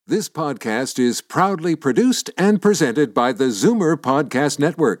This podcast is proudly produced and presented by the Zoomer Podcast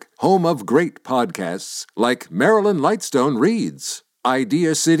Network, home of great podcasts like Marilyn Lightstone Reads,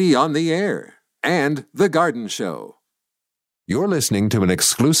 Idea City on the Air, and The Garden Show. You're listening to an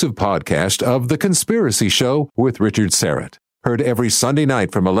exclusive podcast of The Conspiracy Show with Richard Syrett. Heard every Sunday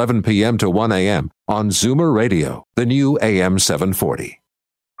night from 11 p.m. to 1 a.m. on Zoomer Radio, the new AM 740.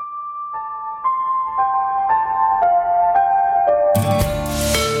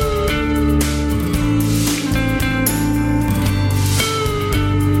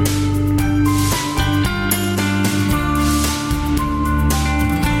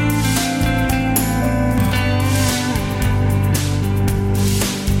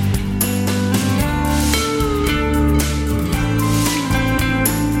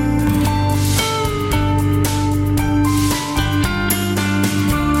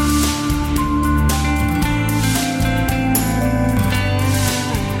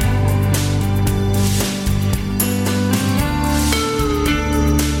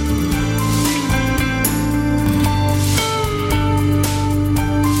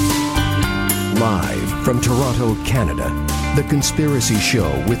 From Toronto, Canada, The Conspiracy Show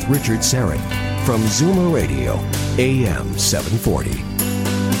with Richard Syrett from Zoomer Radio, AM 740.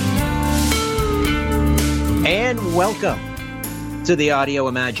 And welcome to the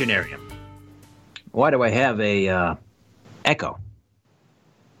Audio Imaginarium. Why do I have a echo?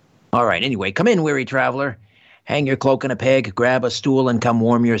 All right, anyway, come in, weary traveler. Hang your cloak on a peg, grab a stool, and come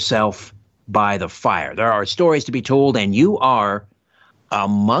warm yourself by the fire. There are stories to be told, and you are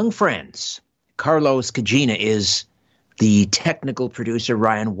among friends. Carlos Cagina is the technical producer.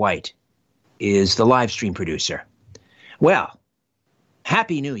 Ryan White is the live stream producer. Well,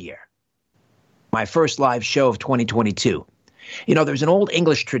 Happy New Year. My first live show of 2022. You know, there's an old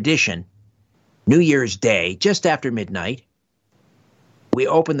English tradition. New Year's Day, just after midnight, we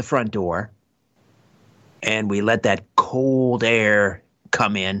open the front door and we let that cold air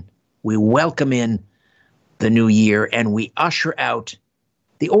come in. We welcome in the new year and we usher out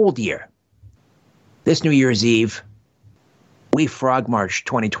the old year. This New Year's Eve, we frog marched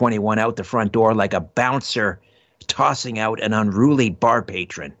 2021 out the front door like a bouncer tossing out an unruly bar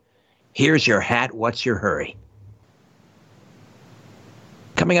patron. Here's your hat, what's your hurry?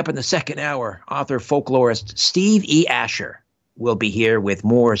 Coming up in the second hour, author folklorist Steve E. Asher will be here with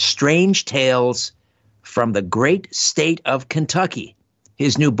more strange tales from the great state of Kentucky.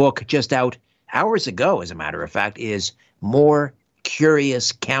 His new book, just out hours ago, as a matter of fact, is More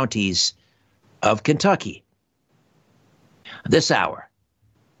Curious Counties of Kentucky. This hour,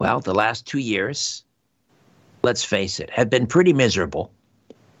 well, the last 2 years, let's face it, have been pretty miserable.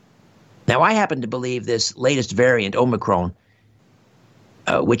 Now, I happen to believe this latest variant, Omicron,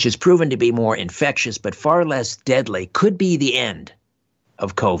 which has proven to be more infectious but far less deadly, could be the end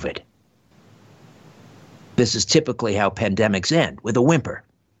of COVID. This is typically how pandemics end, with a whimper.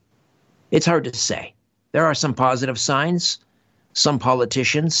 It's hard to say. There are some positive signs. Some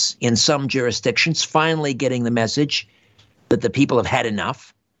politicians in some jurisdictions finally getting the message that the people have had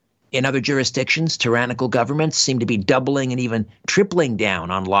enough. In other jurisdictions, tyrannical governments seem to be doubling and even tripling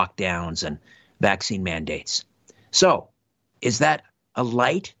down on lockdowns and vaccine mandates. So, is that a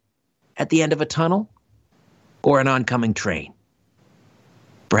light at the end of a tunnel or an oncoming train?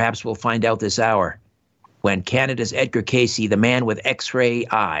 Perhaps we'll find out this hour when Canada's Edgar Cayce, the man with X-ray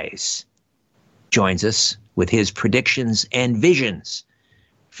eyes, joins us with his predictions and visions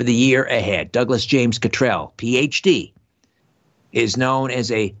for the year ahead. Douglas James Cottrell, Ph.D., is known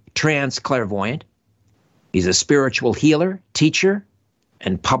as a trans-clairvoyant. He's a spiritual healer, teacher,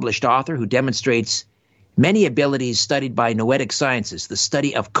 and published author who demonstrates many abilities studied by noetic sciences, the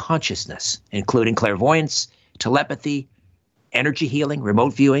study of consciousness, including clairvoyance, telepathy, energy healing,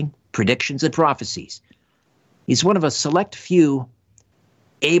 remote viewing, predictions, and prophecies. He's one of a select few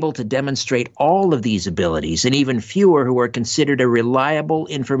able to demonstrate all of these abilities, and even fewer who are considered a reliable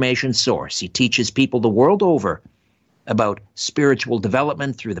information source. He teaches people the world over about spiritual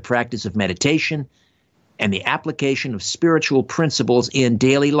development through the practice of meditation and the application of spiritual principles in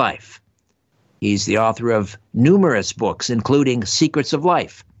daily life. He's the author of numerous books, including Secrets of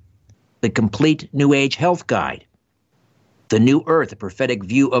Life, The Complete New Age Health Guide, The New Earth, A Prophetic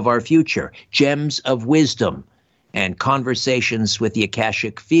View of Our Future, Gems of Wisdom, and Conversations with the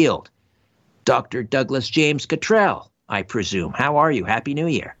Akashic Field. Dr. Douglas James Cottrell, I presume. How are you? Happy New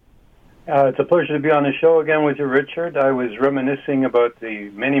Year. It's a pleasure to be on the show again with you, Richard. I was reminiscing about the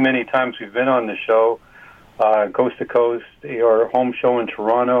many, many times we've been on the show, coast to coast, your home show in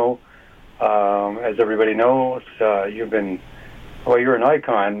Toronto. As everybody knows, you're an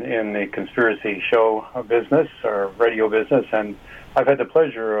icon in the conspiracy show business or radio business, and I've had the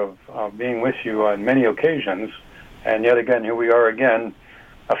pleasure of being with you on many occasions, and yet again, here we are again,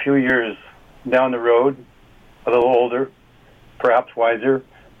 a few years down the road, a little older, perhaps wiser,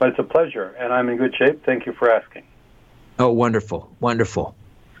 but it's a pleasure, and I'm in good shape. Thank you for asking. Oh, wonderful, wonderful.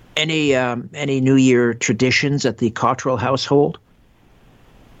 Any New Year traditions at the Cottrell household?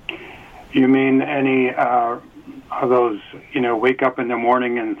 You mean any of those, wake up in the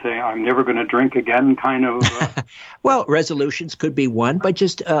morning and say, I'm never going to drink again kind of? Well, resolutions could be one, but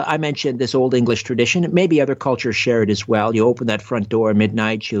just I mentioned this old English tradition. Maybe other cultures share it as well. You open that front door at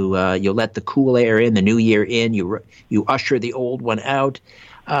midnight. You let the cool air in, the new year in. You usher the old one out.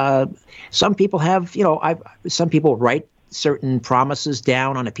 Some people have, some people write certain promises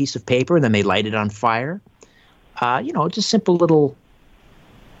down on a piece of paper and then they light it on fire. Just simple little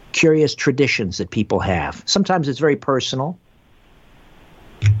curious traditions that people have. Sometimes it's very personal.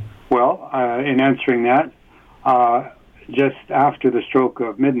 Well, in answering that, just after the stroke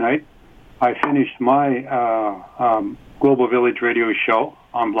of midnight, I finished my Global Village radio show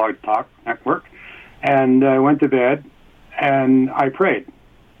on Blog Talk Network, and I went to bed and I prayed.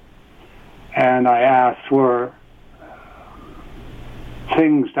 And I asked for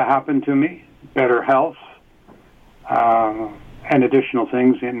things to happen to me, better health, and additional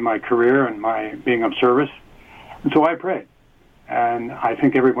things in my career and my being of service. And so I prayed. And I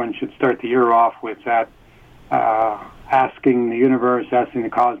think everyone should start the year off with that, asking the universe, asking the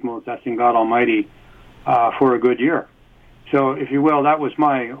cosmos, asking God Almighty for a good year. So, if you will, that was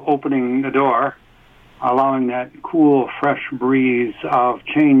my opening the door, allowing that cool, fresh breeze of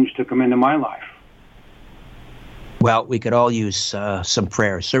change to come into my life. Well, we could all use some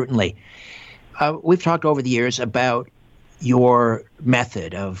prayer, certainly. We've talked over the years about your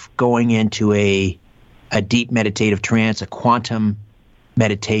method of going into a deep meditative trance, a quantum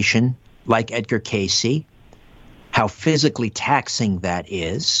meditation, like Edgar Cayce, how physically taxing that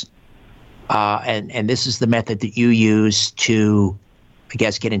is. And this is the method that you use to, I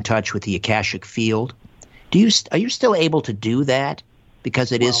guess, get in touch with the Akashic field. Are you still able to do that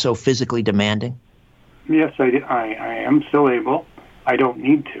because it is so physically demanding? Yes, I am still able. I don't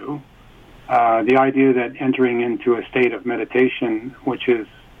need to. The idea that entering into a state of meditation, which is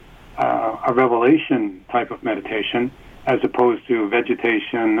a revelation type of meditation, as opposed to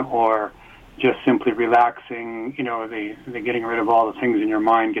vegetation or just simply relaxing, the getting rid of all the things in your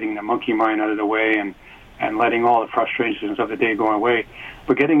mind, getting the monkey mind out of the way and letting all the frustrations of the day go away.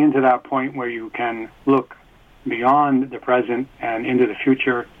 But getting into that point where you can look beyond the present and into the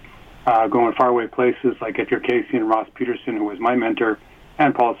future, going faraway places like Edgar Cayce and Ross Peterson, who was my mentor,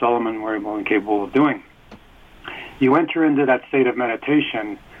 and Paul Solomon were able and capable of doing. You enter into that state of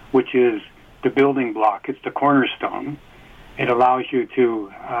meditation, which is the building block. It's the cornerstone. It allows you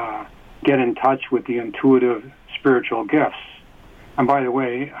to get in touch with the intuitive spiritual gifts. And by the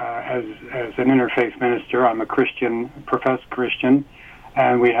way, as an interfaith minister, I'm a Christian, professed Christian,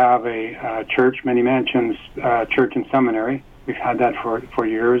 and we have a church, Many Mansions Church and Seminary. We've had that for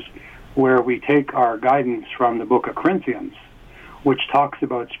years, where we take our guidance from the book of Corinthians, which talks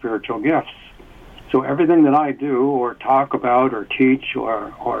about spiritual gifts. So everything that I do or talk about or teach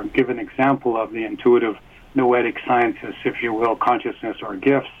or give an example of the intuitive noetic sciences, if you will, consciousness or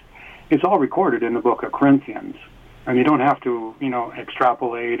gifts, it's all recorded in the book of Corinthians. And you don't have to,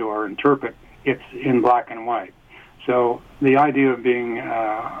 extrapolate or interpret. It's in black and white. So the idea of being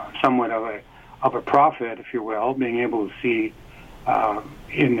somewhat of a prophet, if you will, being able to see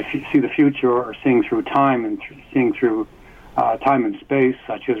see the future, or seeing through time and seeing through time and space,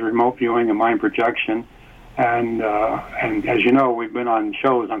 such as remote viewing and mind projection. And as you know, we've been on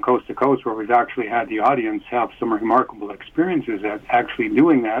shows on Coast to Coast where we've actually had the audience have some remarkable experiences at actually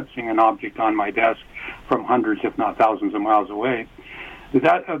doing that, seeing an object on my desk from hundreds, if not thousands of miles away.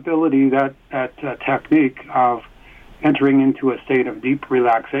 That ability, that technique of entering into a state of deep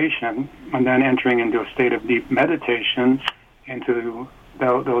relaxation and then entering into a state of deep meditation, into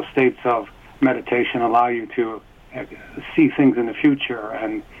those states of meditation allow you to see things in the future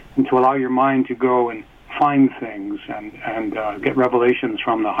and to allow your mind to go and find things and get revelations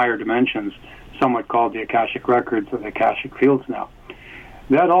from the higher dimensions, somewhat called the Akashic Records or the Akashic Fields now.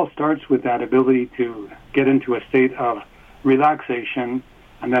 That all starts with that ability to get into a state of relaxation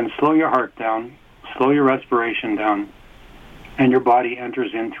and then slow your heart down, slow your respiration down, and your body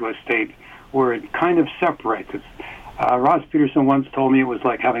enters into a state where it kind of separates. Ross Peterson once told me it was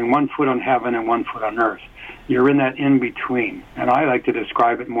like having one foot on heaven and one foot on earth. You're in that in-between. And I like to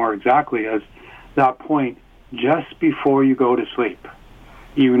describe it more exactly as that point just before you go to sleep.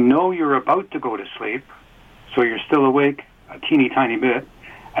 You know you're about to go to sleep, so you're still awake a teeny tiny bit,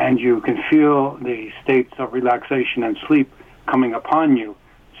 and you can feel the states of relaxation and sleep coming upon you.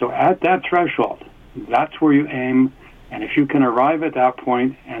 So at that threshold, that's where you aim, and if you can arrive at that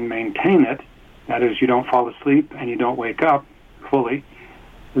point and maintain it, that is, you don't fall asleep and you don't wake up fully,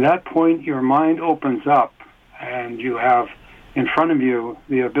 at that point your mind opens up and you have in front of you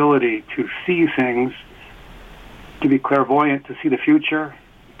the ability to see things, to be clairvoyant, to see the future,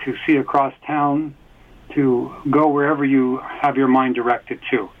 to see across town, to go wherever you have your mind directed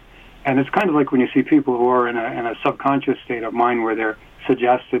to. And it's kind of like when you see people who are in a subconscious state of mind where they're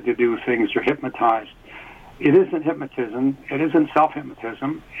suggested to do things or hypnotized. It isn't hypnotism. It isn't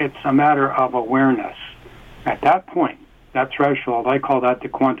self-hypnotism. It's a matter of awareness. At that point, that threshold, I call that the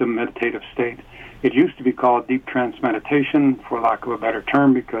quantum meditative state. It used to be called deep trance meditation, for lack of a better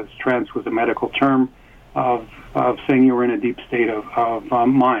term, because trance was a medical term of saying you were in a deep state of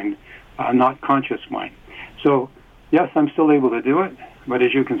mind, not conscious mind. So, yes, I'm still able to do it, but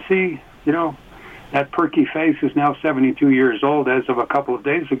as you can see, that perky face is now 72 years old as of a couple of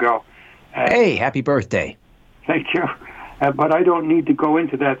days ago. Hey, happy birthday. Thank you. But I don't need to go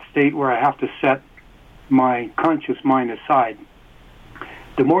into that state where I have to set my conscious mind aside.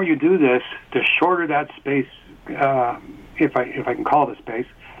 The more you do this, the shorter that space, if I can call it a space,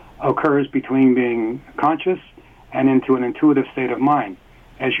 occurs between being conscious and into an intuitive state of mind.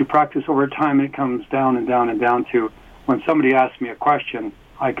 As you practice over time, it comes down and down and down to when somebody asks me a question,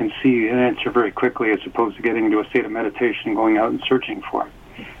 I can see an answer very quickly as opposed to getting into a state of meditation and going out and searching for it.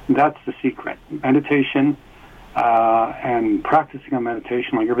 And that's the secret. Meditation and practicing on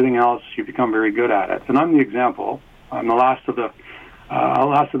meditation, like everything else, you become very good at it. And I'm the example. I'm the last of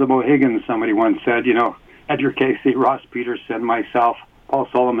the Mohegans, somebody once said, Edgar Cayce, Ross Peterson, myself, Paul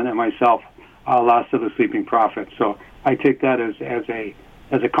Solomon, and myself, last of the sleeping prophets. So I take that as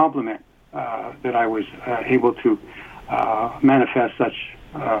a compliment that I was able to manifest such,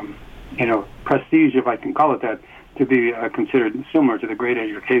 prestige, if I can call it that, to be considered similar to the great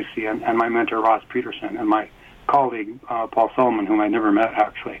Edgar Cayce and my mentor Ross Peterson and my colleague Paul Solomon, whom I never met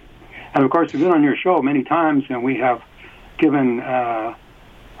actually. And of course, we've been on your show many times, and we have given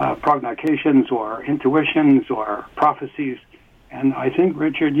prognostications or intuitions or prophecies. And I think,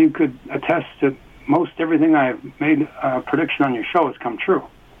 Richard, you could attest to most everything I've made a prediction on your show has come true.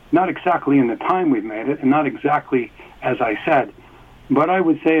 Not exactly in the time we've made it, and not exactly as I said. But I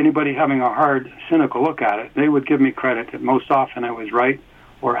would say anybody having a hard, cynical look at it, they would give me credit that most often I was right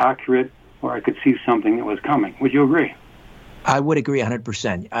or accurate, or I could see something that was coming. Would you agree? I would agree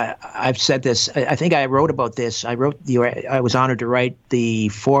 100%. I've said this. I think I wrote about this. I was honored to write the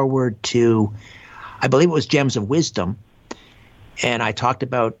foreword to, I believe it was Gems of Wisdom, and I talked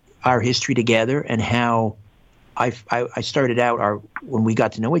about our history together and how I started out when we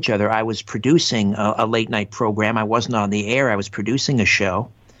got to know each other. I was producing a late night program. I wasn't on the air. I was producing a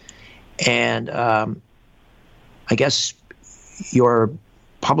show, and I guess your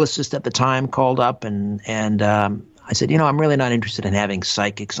publicist at the time called up and I said, I'm really not interested in having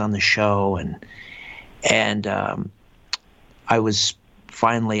psychics on the show, and I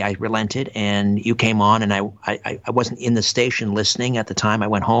relented, and you came on, and I wasn't in the station listening at the time. I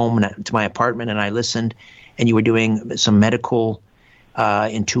went home to my apartment and I listened, and you were doing some medical,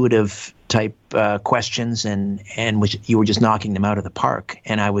 intuitive type questions, and you were just knocking them out of the park,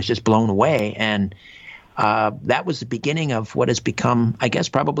 and I was just blown away. And that was the beginning of what has become, I guess,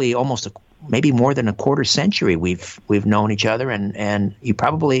 probably almost maybe more than a quarter century we've known each other, and you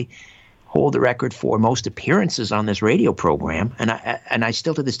probably hold the record for most appearances on this radio program. And I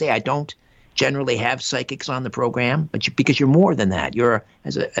still to this day I don't generally have psychics on the program, but because you're more than that. You're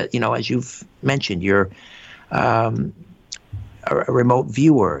as you've mentioned, you're a remote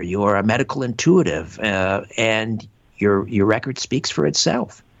viewer. You're a medical intuitive, and your record speaks for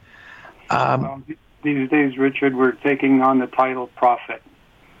itself. These days, Richard, we're taking on the title prophet.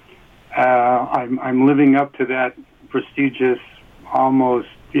 I'm living up to that prestigious, almost,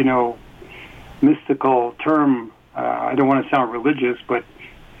 mystical term. I don't want to sound religious, but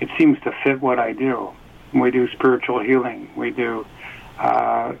it seems to fit what I do. We do spiritual healing. We do,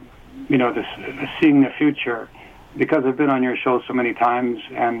 seeing the future. Because I've been on your show so many times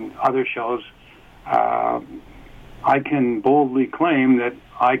and other shows, I can boldly claim that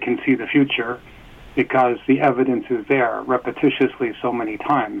I can see the future, because the evidence is there repetitiously so many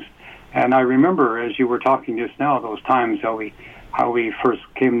times. And I remember, as you were talking just now, those times how we first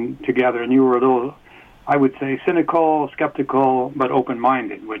came together, and you were a little, I would say, cynical, skeptical, but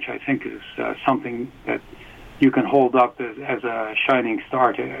open-minded, which I think is something that you can hold up as a shining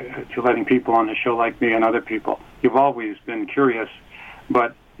star to letting people on the show like me and other people. You've always been curious,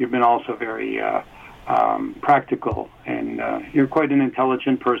 but you've been also very practical, and you're quite an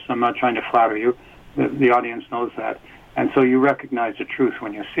intelligent person. I'm not trying to flatter you. The audience knows that. And so you recognize the truth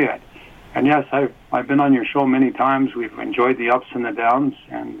when you see it. And yes, I've been on your show many times. We've enjoyed the ups and the downs.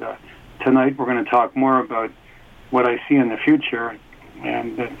 And tonight we're going to talk more about what I see in the future.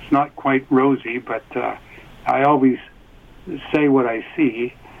 And it's not quite rosy, but I always say what I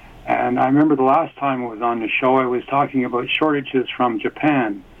see. And I remember the last time I was on the show, I was talking about shortages from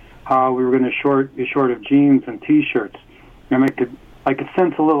Japan, how we were going to be short of jeans and T-shirts. And I could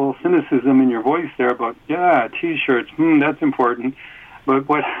sense a little cynicism in your voice there about, yeah, T-shirts, that's important. But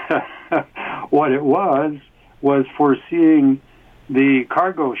what it was foreseeing the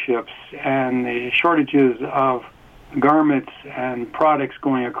cargo ships and the shortages of garments and products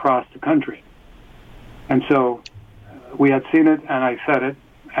going across the country. And so we had seen it, and I said it,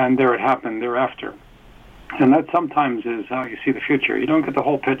 and there it happened thereafter. And that sometimes is how you see the future. You don't get the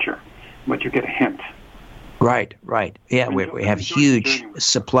whole picture, but you get a hint. Right. Yeah, we have huge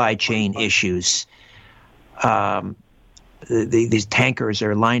supply chain issues. These tankers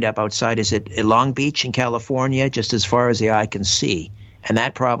are lined up outside, is it Long Beach in California, just as far as the eye can see. And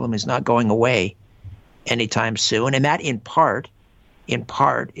that problem is not going away anytime soon. And that in part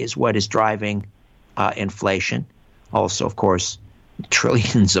is what is driving inflation. Also, of course,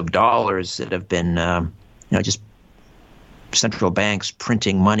 trillions of dollars that have been, just central banks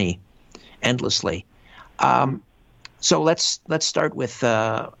printing money endlessly. So let's start with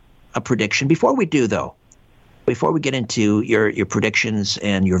a prediction. Before we do, though, before we get into your predictions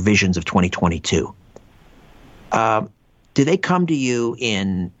and your visions of 2022, do they come to you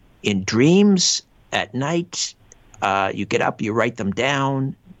in dreams at night? You get up, you write them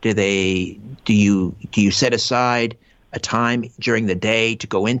down. Do you set aside a time during the day to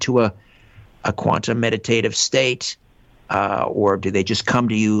go into a quantum meditative state? Or do they just come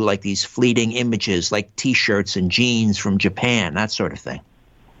to you like these fleeting images, like T-shirts and jeans from Japan, that sort of thing?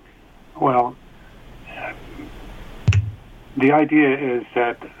 Well, the idea is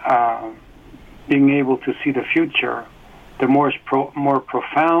that being able to see the future, the more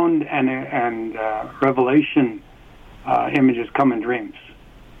profound and revelation images come in dreams.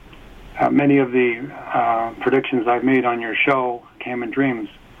 Many of the predictions I've made on your show came in dreams.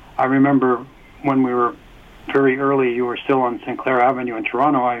 I remember when we were very early, you were still on St. Clair Avenue in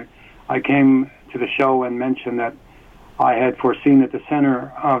Toronto, I came to the show and mentioned that I had foreseen that the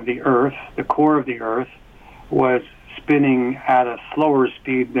center of the Earth, the core of the Earth, was spinning at a slower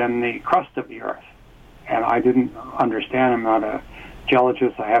speed than the crust of the Earth. And I didn't understand. I'm not a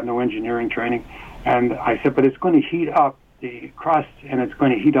geologist. I have no engineering training. And I said, but it's going to heat up the crust and it's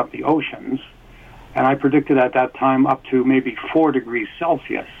going to heat up the oceans. And I predicted at that time up to maybe 4 degrees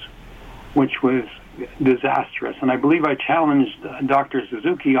Celsius, which was disastrous. And I believe I challenged Dr.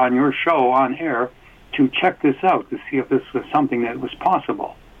 Suzuki on your show on air to check this out to see if this was something that was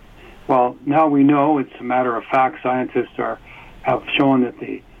possible. Well, now we know it's a matter of fact. Scientists have shown that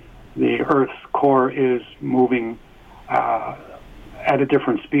the Earth's core is moving at a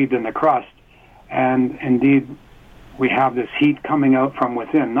different speed than the crust. And indeed, we have this heat coming out from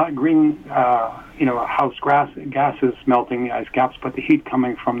within, not green, house gases melting the ice caps, but the heat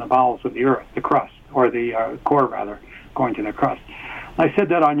coming from the bowels of the Earth, the crust, or the core rather, going to the crust. I said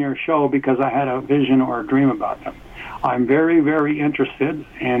that on your show because I had a vision or a dream about them. I'm very, very interested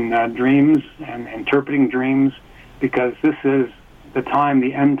in dreams and interpreting dreams because this is the time,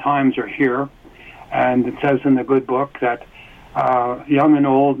 the end times are here. And it says in the good book that young and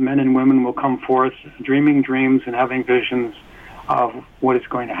old, men and women will come forth dreaming dreams and having visions of what is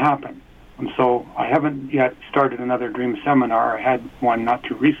going to happen. And so I haven't yet started another dream seminar. I had one not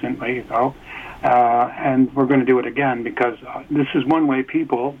too recently ago. And we're going to do it again because this is one way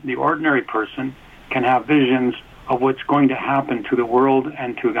people, the ordinary person, can have visions of what's going to happen to the world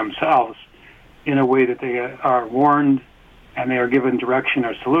and to themselves in a way that they are warned and they are given direction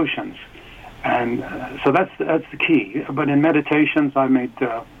or solutions. And so that's the key. But in meditations, I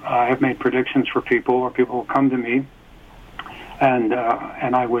have made predictions for people, or people will come to me, and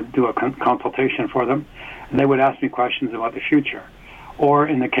I would do a consultation for them, and they would ask me questions about the future. Or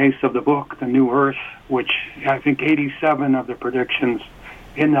in the case of the book, The New Earth, which I think 87 of the predictions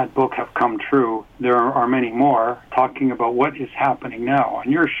in that book have come true. There are many more talking about what is happening now.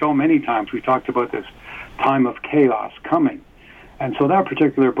 On your show many times we talked about this time of chaos coming. And so that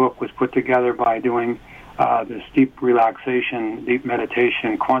particular book was put together by doing this deep relaxation, deep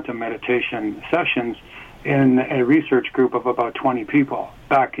meditation, quantum meditation sessions in a research group of about 20 people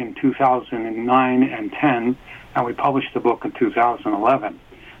back in 2009 and 10, and we published the book in 2011.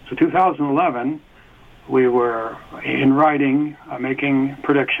 So 2011, we were in writing, making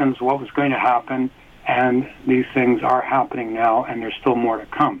predictions, what was going to happen, and these things are happening now, and there's still more to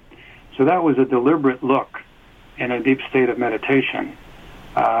come. So that was a deliberate look in a deep state of meditation.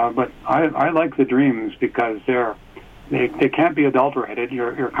 But I like the dreams because they can't be adulterated.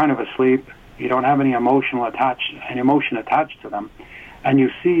 You're kind of asleep. You don't have any emotion attached to them, and you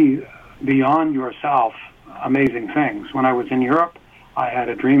see beyond yourself amazing things. When I was in Europe, I had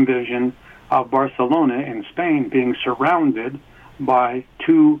a dream vision of Barcelona in Spain being surrounded by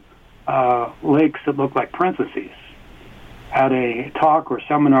two lakes that looked like parentheses. At a talk or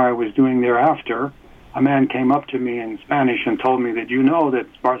seminar I was doing thereafter, a man came up to me in Spanish and told me that you know that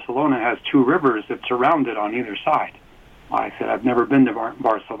Barcelona has two rivers that surround it on either side. I said, I've never been to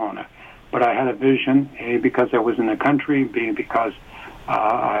Barcelona, but I had a vision, A, because I was in the country, B, because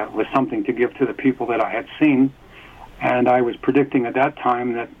it was something to give to the people that I had seen, and I was predicting at that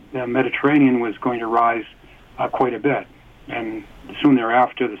time that the Mediterranean was going to rise quite a bit. And soon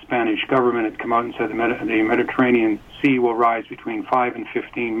thereafter, the Spanish government had come out and said the Mediterranean Sea will rise between 5 and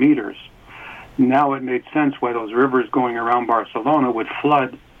 15 meters. Now it made sense why those rivers going around Barcelona would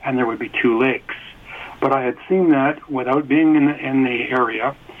flood and there would be two lakes. But I had seen that without being in the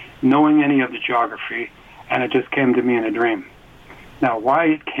area, knowing any of the geography, and it just came to me in a dream. Now, why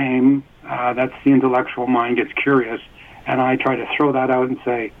it came, that's the intellectual mind gets curious, and I try to throw that out and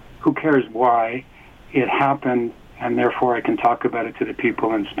say, who cares why it happened, and therefore I can talk about it to the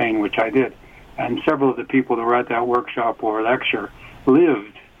people in Spain, which I did. And several of the people that were at that workshop or lecture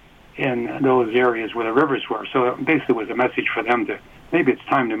lived in those areas where the rivers were. So it basically was a message for them to, maybe it's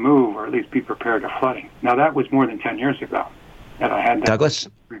time to move or at least be prepared for flooding. Now, that was more than 10 years ago that I had that. Douglas,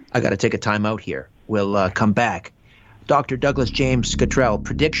 I got to take a time out here. We'll come back. Dr. Douglas James Cottrell,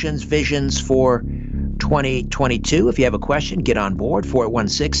 predictions, visions for 2022. If you have a question, get on board,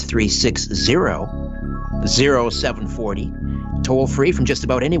 416-360-0740. Toll free from just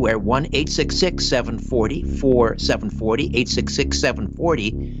about anywhere, 1-866-740-4740,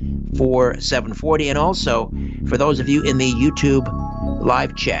 866-740-4740. And also, for those of you in the YouTube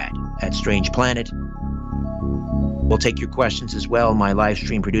live chat at Strange Planet, we'll take your questions as well. My live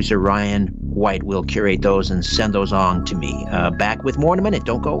stream producer, Ryan White, will curate those and send those on to me. Back with more in a minute.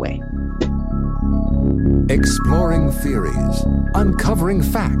 Don't go away. Exploring theories, uncovering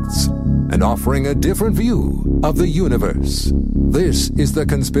facts, and offering a different view of the universe. This is The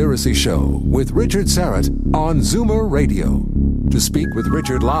Conspiracy Show with Richard Syrett on Zoomer Radio. To speak with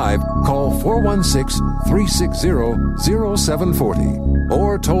Richard live, call 416-360-0740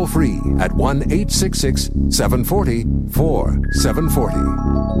 or toll free at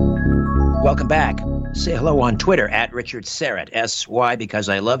 1-866-740-4740. Welcome back. Say hello on Twitter at Richard Syrett, S-Y because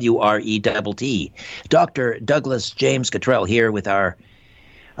I love you, R-E-T-T. Dr. Douglas James Cottrell here with our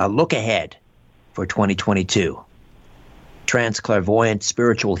look ahead for 2022. Trans-clairvoyant,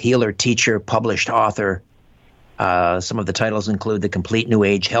 spiritual healer, teacher, published author. Some of the titles include The Complete New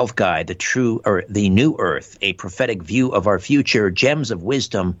Age Health Guide, The New Earth, A Prophetic View of Our Future, Gems of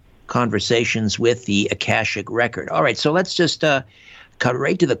Wisdom, Conversations with the Akashic Record. All right, so let's just cut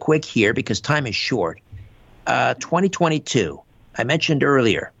right to the quick here because time is short. 2022, I mentioned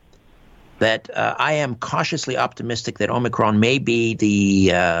earlier that I am cautiously optimistic that Omicron may be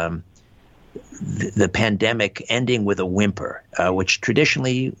the pandemic ending with a whimper, which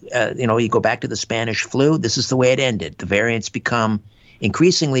traditionally, you go back to the Spanish flu, this is the way it ended. The variants become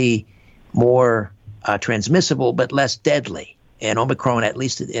increasingly more transmissible but less deadly. And Omicron, at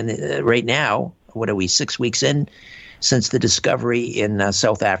least right now, what are we, 6 weeks in since the discovery in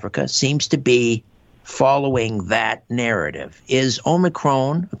South Africa, seems to be following that narrative. Is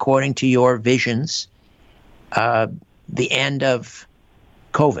Omicron, according to your visions, the end of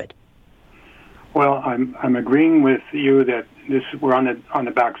COVID? Well, I'm agreeing with you that we're on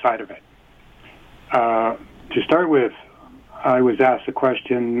the backside of it. To start with, I was asked a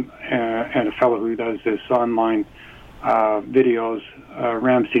question, and a fellow who does this online videos,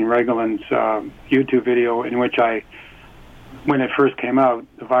 Ramstein Regelin's YouTube video, in which when it first came out,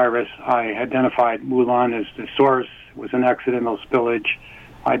 the virus, I identified Wuhan as the source. It was an accidental spillage.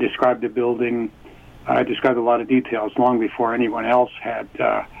 I described the building. I described a lot of details long before anyone else had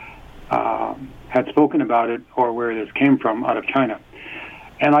spoken about it or where this came from out of China.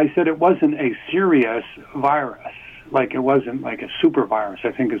 And I said it wasn't a serious virus, like it wasn't like a super virus,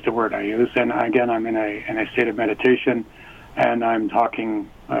 I think is the word I use. And again, I'm in a state of meditation, and I'm talking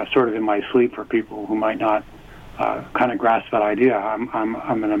sort of in my sleep for people who might not kind of grasp that idea.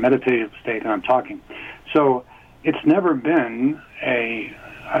 I'm in a meditative state and I'm talking. So it's never been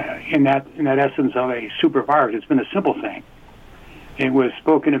in that essence of a super virus. It's been a simple thing. It was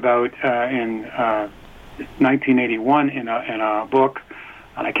spoken about in 1981 in a book,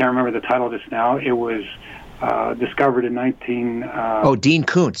 and I can't remember the title of this now. It was discovered in Dean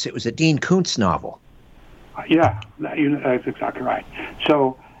Koontz. It was a Dean Koontz novel. That's exactly right.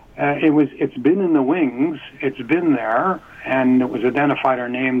 So it's been in the wings. It's been there, and it was identified or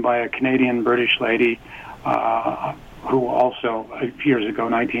named by a Canadian-British lady who also years ago,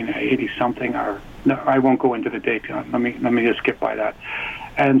 1980 something, or no, I won't go into the date. Let me just skip by that.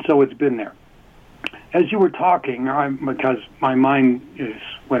 And so it's been there. As you were talking, because my mind is,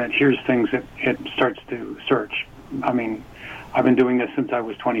 when it hears things, it starts to search. I mean, I've been doing this since I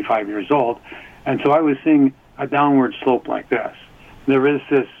was 25 years old, and so I was seeing a downward slope like this. There is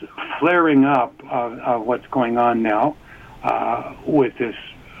this flaring up of what's going on now with this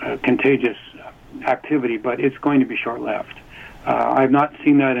contagious activity, but it's going to be short-lived. I've not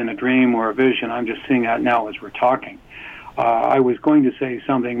seen that in a dream or a vision. I'm just seeing that now as we're talking. I was going to say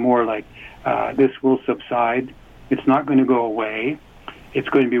something more like, this will subside. It's not going to go away. It's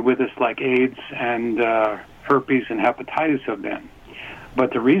going to be with us like AIDS and herpes and hepatitis have been.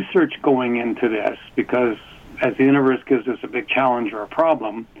 But the research going into this, because as the universe gives us a big challenge or a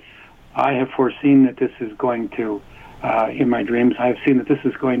problem, I have foreseen that this is going to, in my dreams, I have seen that this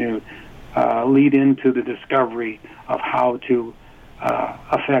is going to lead into the discovery of how to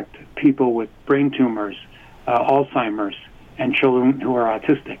affect people with brain tumors, Alzheimer's, and children who are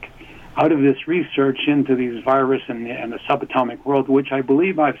autistic. Out of this research into these virus and the subatomic world, which I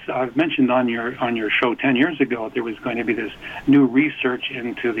believe I've mentioned on your show 10 years ago, there was going to be this new research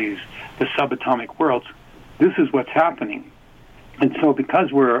into the subatomic worlds. This is what's happening. And so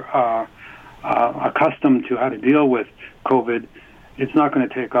because we're accustomed to how to deal with COVID, it's not going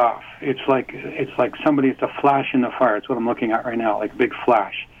to take off. It's like it's a flash in the fire. It's what I'm looking at right now, like a big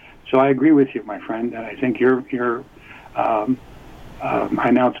flash. So I agree with you, my friend, that I think your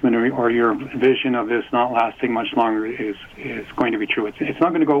announcement or your vision of this not lasting much longer is going to be true. It's not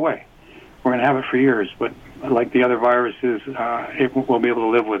going to go away. We're going to have it for years, but like the other viruses, we'll be able to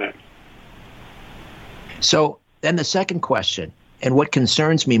live with it. So then the second question, and what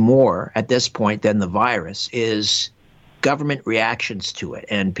concerns me more at this point than the virus, is government reactions to it.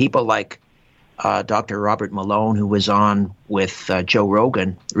 And people like Dr. Robert Malone, who was on with Joe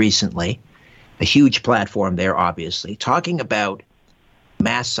Rogan recently, a huge platform there, obviously, talking about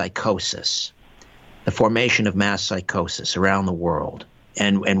mass psychosis, the formation of mass psychosis around the world,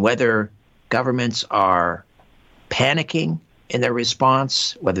 and whether governments are panicking in their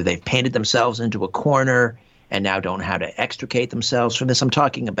response, whether they've painted themselves into a corner and now don't know how to extricate themselves from this. I'm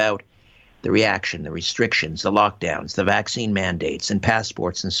talking about the reaction, the restrictions, the lockdowns, the vaccine mandates and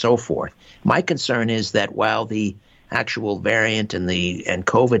passports and so forth. My concern is that while the actual variant and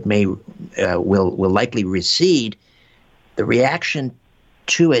COVID will likely recede, the reaction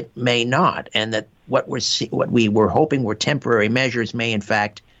to it may not, and that what we were hoping were temporary measures may in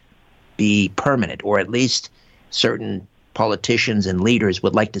fact be permanent, or at least certain politicians and leaders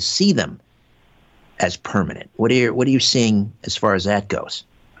would like to see them as permanent. What are you seeing as far as that goes?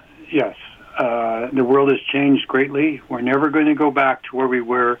 Yes. The world has changed greatly. We're never going to go back to where we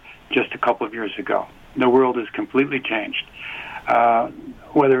were just a couple of years ago. The world has completely changed.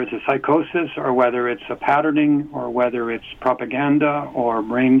 Whether it's a psychosis or whether it's a patterning or whether it's propaganda or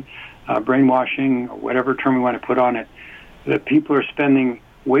brainwashing or whatever term we want to put on it, that people are spending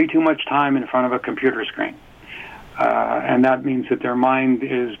way too much time in front of a computer screen. And that means that their mind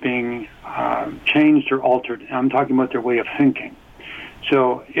is being changed or altered. I'm talking about their way of thinking.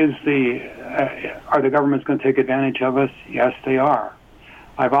 So are the governments going to take advantage of us? Yes, they are.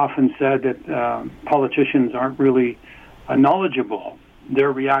 I've often said that politicians aren't really knowledgeable.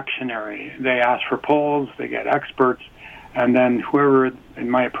 They're reactionary. They ask for polls, they get experts, and then whoever, in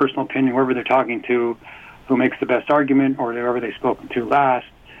my personal opinion, whoever they're talking to, who makes the best argument, or whoever they've spoken to last,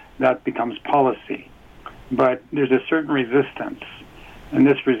 that becomes policy. But there's a certain resistance, and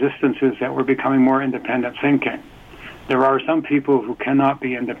this resistance is that we're becoming more independent thinking. There are some people who cannot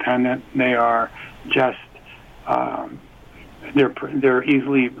be independent. They are just, they're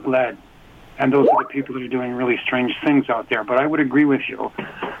easily led. And those are the people that are doing really strange things out there. But I would agree with you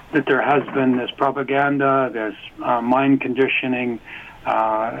that there has been this propaganda, this mind conditioning,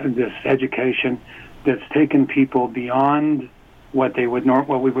 this education that's taken people beyond what we would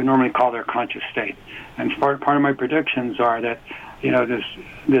normally call their conscious state. And part of my predictions are that,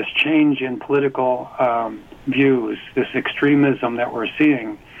 this change in political views, this extremism that we're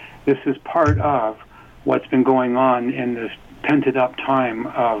seeing, this is part of what's been going on in this pented up time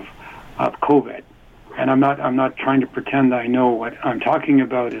of COVID. And I'm not trying to pretend I know what I'm talking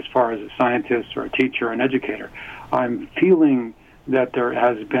about as far as a scientist or a teacher or an educator. I'm feeling that there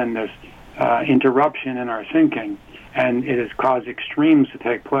has been this interruption in our thinking, and it has caused extremes to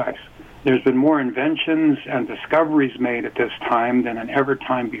take place. There's been more inventions and discoveries made at this time than in ever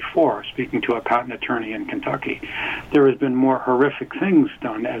time before, speaking to a patent attorney in Kentucky. There has been more horrific things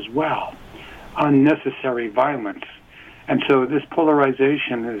done as well, unnecessary violence. And so this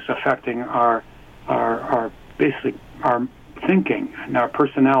polarization is affecting our basically our thinking and our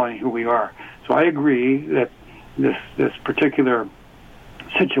personality, who we are. So I agree that this particular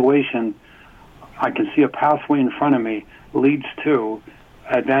situation, I can see a pathway in front of me, leads to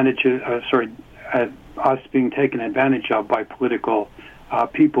us being taken advantage of by political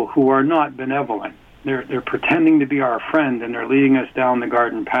people who are not benevolent. They're pretending to be our friend, and they're leading us down the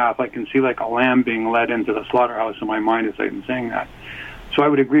garden path. I can see like a lamb being led into the slaughterhouse in my mind as I've been saying that. So I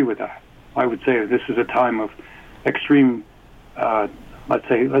would agree with that. I would say this is a time of extreme, let's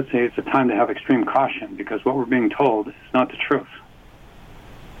say it's a time to have extreme caution, because what we're being told is not the truth.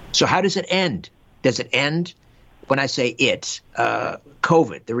 So how does it end? Does it end when I say it,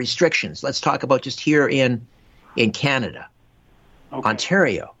 COVID, the restrictions? Let's talk about just here in Canada, okay.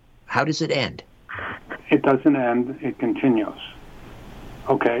 Ontario. How does it end? It doesn't end. It continues.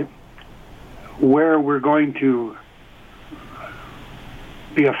 Okay. Where we're going to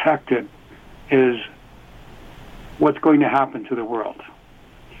be affected is what's going to happen to the world.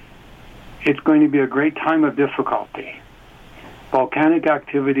 It's going to be a great time of difficulty. Volcanic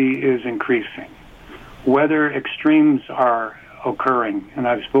activity is increasing. Weather extremes are occurring, and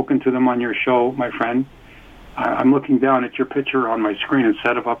I've spoken to them on your show, my friend. I'm looking down at your picture on my screen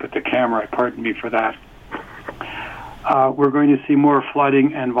instead of up at the camera. Pardon me for that. We're going to see more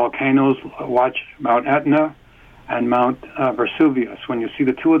flooding and volcanoes. Watch Mount Etna and Mount Vesuvius. When you see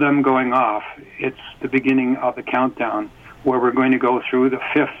the two of them going off, it's the beginning of the countdown where we're going to go through the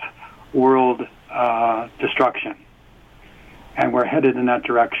fifth world destruction. And we're headed in that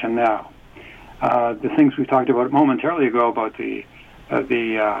direction now. The things we talked about momentarily ago about the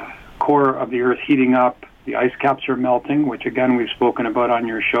core of the Earth heating up, the ice caps are melting, which again we've spoken about on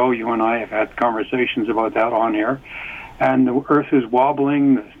your show. You and I have had conversations about that on air. And the Earth is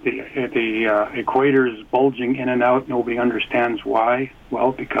wobbling, the equator is bulging in and out. Nobody understands why.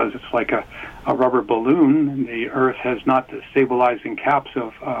 Well, because it's like a rubber balloon. The Earth has not the stabilizing caps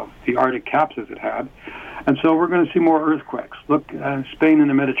of the Arctic caps as it had. And so we're going to see more earthquakes. Look, Spain and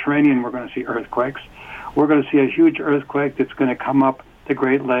the Mediterranean, we're going to see earthquakes. We're going to see a huge earthquake that's going to come up the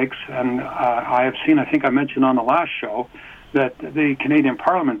Great Lakes. And I have seen, I think I mentioned on the last show, that the Canadian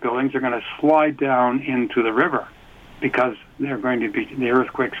Parliament buildings are going to slide down into the river because they're going to be, the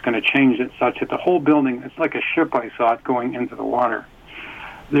earthquake's going to change it such that the whole building, it's like a ship, I saw it, going into the water.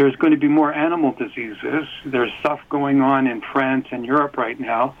 There's going to be more animal diseases. There's stuff going on in France and Europe right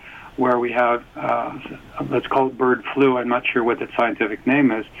now where we have, let's call it bird flu. I'm not sure what the scientific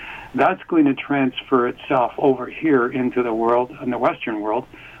name is. That's going to transfer itself over here into the world, in the Western world,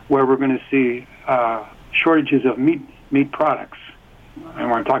 where we're going to see shortages of meat products.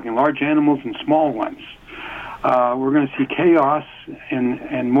 And we're talking large animals and small ones. We're going to see chaos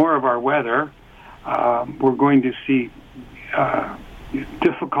in more of our weather. We're going to see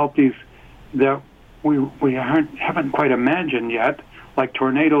difficulties that we haven't quite imagined yet, like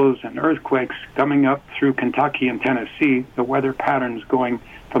tornadoes and earthquakes coming up through Kentucky and Tennessee, the weather patterns going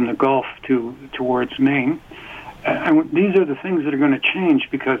from the Gulf towards Maine. And these are the things that are going to change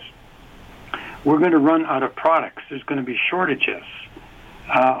because we're going to run out of products. There's going to be shortages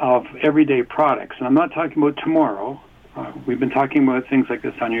of everyday products. And I'm not talking about tomorrow. We've been talking about things like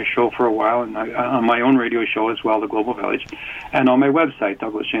this on your show for a while, and on my own radio show as well, The Global Village, and on my website,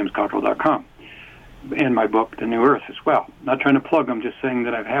 DouglasJamesCottrell.com. In my book, The New Earth, as well. Not trying to plug, I'm just saying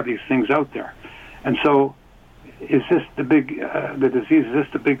that I have these things out there. And so, is this the big, the disease, is this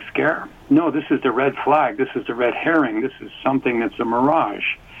the big scare? No, this is the red flag. This is the red herring. This is something that's a mirage.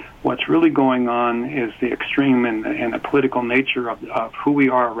 What's really going on is the extreme and the political nature of who we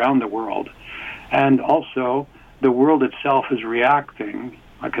are around the world. And also, the world itself is reacting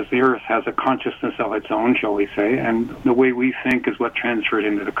because the Earth has a consciousness of its own, shall we say, and the way we think is what transferred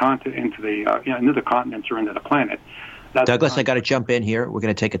into the continents or into the planet. That's Douglas, I got to jump in here. We're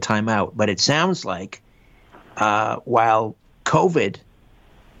going to take a time out, but it sounds like while COVID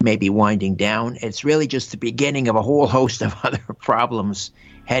may be winding down, it's really just the beginning of a whole host of other problems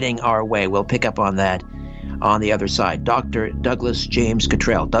heading our way. We'll pick up on that on the other side. Dr. Douglas James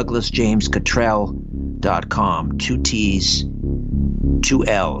Cottrell, DouglasJamesCottrell.com, 2 T's, 2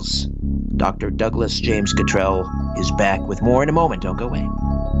 L's. Dr. Douglas James Cottrell is back with more in a moment. Don't go away.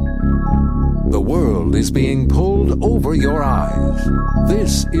 The world is being pulled over your eyes.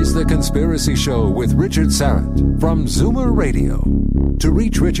 This is The Conspiracy Show with Richard Syrett from Zoomer Radio. To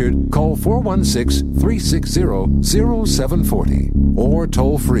reach Richard, call 416-360-0740 or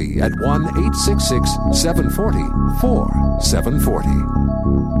toll free at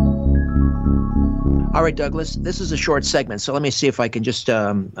 1-866-740-4740. All right, Douglas, this is a short segment, so let me see if I can just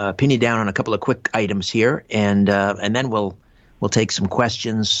pin you down on a couple of quick items here, and then we'll take some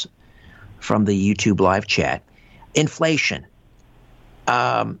questions from the YouTube live chat. Inflation.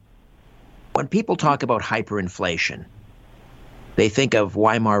 When people talk about hyperinflation, they think of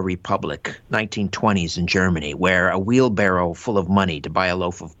Weimar Republic, 1920s in Germany, where a wheelbarrow full of money to buy a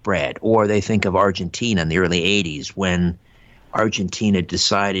loaf of bread. Or they think of Argentina in the early 80s when Argentina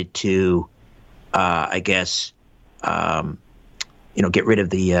decided to, get rid of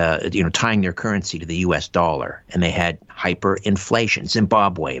the, tying their currency to the U.S. dollar. And they had hyperinflation.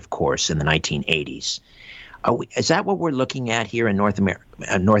 Zimbabwe, of course, in the 1980s. Is that what we're looking at here in North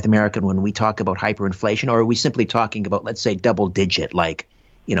America when we talk about hyperinflation, or are we simply talking about, let's say, double digit, like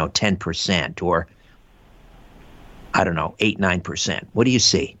 10%, or I don't know, 8-9%? What do you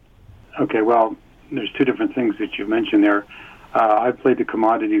see? Okay, well, there's two different things that you mentioned there. I played the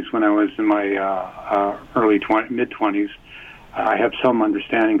commodities when I was in my mid-20s. I have some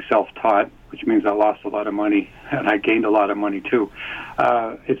understanding, self-taught, which means I lost a lot of money, and I gained a lot of money, too.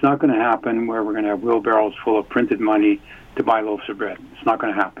 It's not going to happen where we're going to have wheelbarrows full of printed money to buy loaves of bread. It's not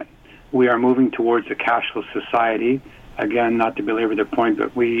going to happen. We are moving towards a cashless society. Again, not to belabor the point,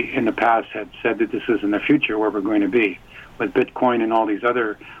 but we, in the past, had said that this is in the future where we're going to be. With Bitcoin and all these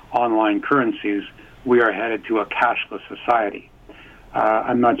other online currencies, we are headed to a cashless society.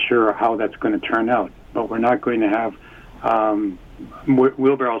 I'm not sure how that's going to turn out, but we're not going to have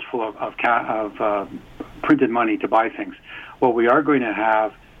wheelbarrows full of printed money to buy things. What we are going to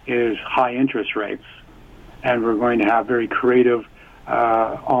have is high interest rates, and we're going to have very creative,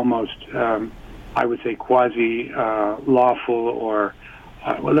 almost, I would say, quasi-lawful or,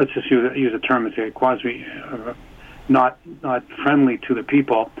 let's just use a term and say quasi, not friendly to the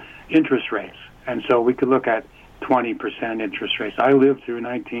people, interest rates. And so we could look at 20% interest rates. I lived through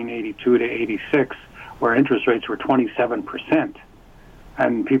 1982 to 86, where interest rates were 27%,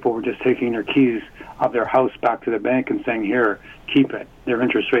 and people were just taking their keys of their house back to the bank and saying, here, keep it. Their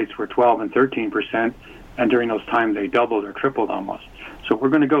interest rates were 12 and 13%, and during those times they doubled or tripled almost. So we're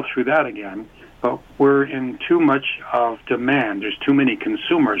going to go through that again, but we're in too much of demand. There's too many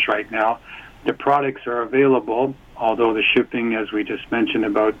consumers right now. The products are available, although the shipping, as we just mentioned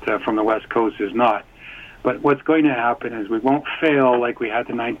about from the West Coast, is not. But what's going to happen is we won't fail like we had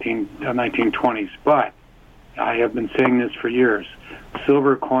the 1920s. But I have been saying this for years.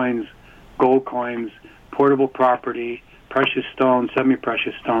 Silver coins, gold coins, portable property, precious stones,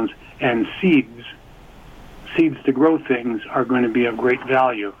 semi-precious stones, and seeds to grow things are going to be of great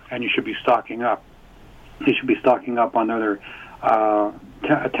value, and you should be stocking up. You should be stocking up on other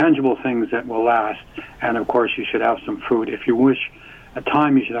tangible things that will last. And, of course, you should have some food. If you wish a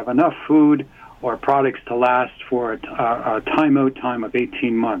time, you should have enough food or products to last for a timeout time of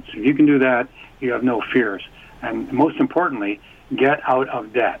 18 months. If you can do that, you have no fears. And most importantly, get out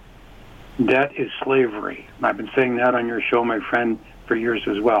of debt. Debt is slavery. I've been saying that on your show, my friend, for years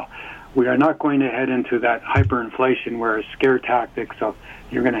as well. We are not going to head into that hyperinflation where scare tactics of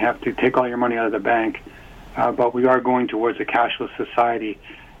you're going to have to take all your money out of the bank, but we are going towards a cashless society,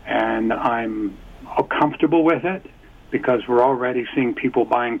 and I'm comfortable with it, because we're already seeing people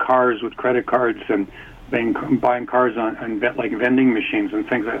buying cars with credit cards and buying cars on like vending machines and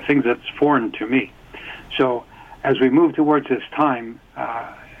things that's foreign to me. So as we move towards this time,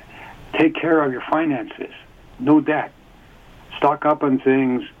 take care of your finances. No debt. Stock up on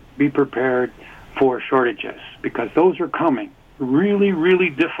things. Be prepared for shortages, because those are coming. Really, really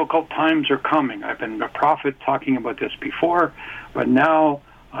difficult times are coming. I've been a prophet talking about this before, but now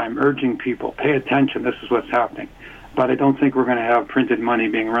I'm urging people, pay attention. This is what's happening. But I don't think we're going to have printed money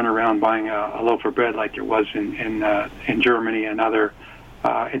being run around buying a loaf of bread like it was in Germany and other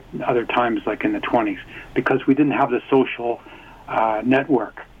times like in the 20s, because we didn't have the social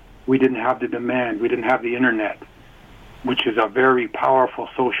network. We didn't have the demand. We didn't have the internet, which is a very powerful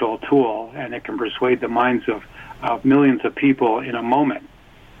social tool, and it can persuade the minds of millions of people in a moment.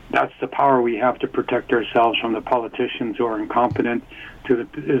 That's the power we have to protect ourselves from the politicians who are incompetent, to the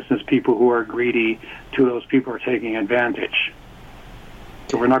business people who are greedy, to those people who are taking advantage.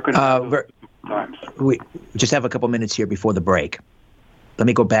 So we're not going to times. We just have a couple minutes here before the break. Let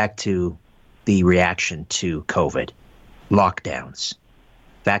me go back to the reaction to COVID, lockdowns,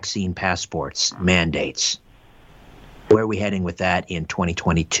 vaccine passports, mandates. Where are we heading with that in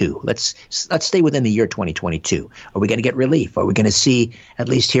 2022? Let's stay within the year 2022. Are we going to get relief? Are we going to see, at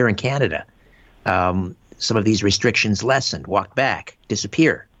least here in Canada, some of these restrictions lessened, walked back,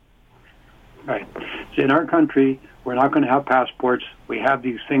 disappear. Right. So in our country, we're not going to have passports. We have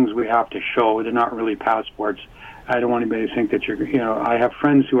these things we have to show. They're not really passports. I don't want anybody to think that I have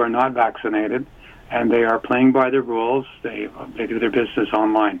friends who are not vaccinated, and they are playing by the rules. They do their business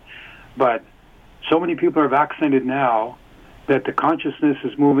online. But so many people are vaccinated now that the consciousness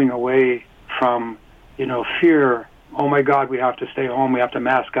is moving away from, fear. Oh my God, we have to stay home. We have to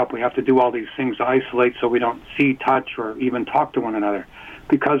mask up. We have to do all these things to isolate so we don't see, touch, or even talk to one another.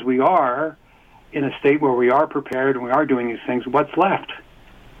 Because we are in a state where we are prepared and we are doing these things, what's left?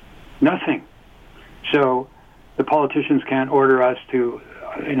 Nothing. So the politicians can't order us to,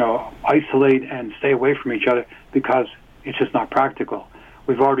 isolate and stay away from each other because it's just not practical.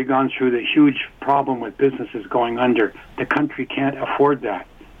 We've already gone through the huge problem with businesses going under. The country can't afford that.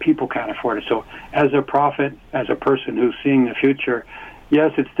 People can't afford it. So as a prophet, as a person who's seeing the future,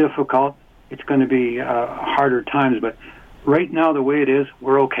 yes, it's difficult. It's going to be harder times, but right now, the way it is,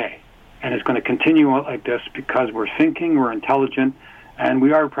 we're okay. And it's going to continue like this because we're thinking, we're intelligent, and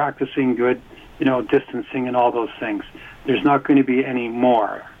we are practicing good, distancing and all those things. There's not going to be any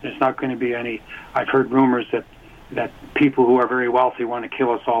more. There's not going to be any. I've heard rumors that people who are very wealthy want to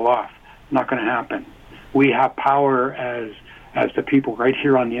kill us all off. Not going to happen. We have power as the people right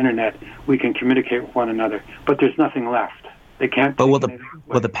here on the internet. We can communicate with one another, but there's nothing left. They can't. But will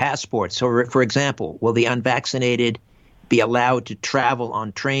the passports? So, for example, will the unvaccinated be allowed to travel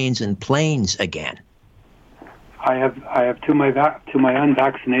on trains and planes again? I have to my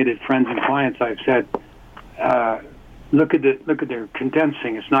unvaccinated friends and clients. I've said, look at their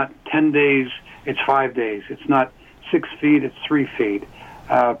condensing. It's not 10 days. It's 5 days. It's not 6 feet. It's 3 feet.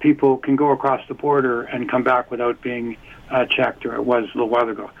 People can go across the border and come back without being checked, or it was a little while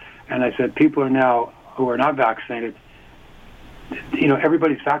ago. And I said, people are now who are not vaccinated.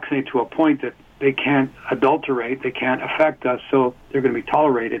 Everybody's vaccinated to a point that they can't adulterate, they can't affect us, so they're going to be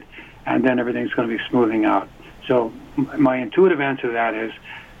tolerated, and then everything's going to be smoothing out. So my intuitive answer to that is,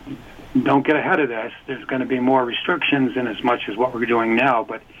 don't get ahead of this. There's going to be more restrictions in as much as what we're doing now,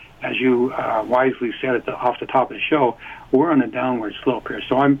 but as you wisely said off the top of the show, we're on a downward slope here.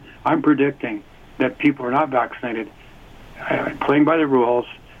 So I'm predicting that people who are not vaccinated, playing by the rules,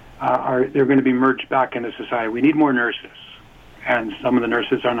 they're going to be merged back into society. We need more nurses. And some of the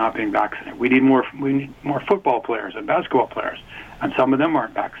nurses are not being vaccinated. We need more football players and basketball players, and some of them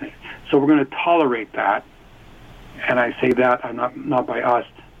aren't vaccinated. So we're going to tolerate that, and I say that, I'm not by us,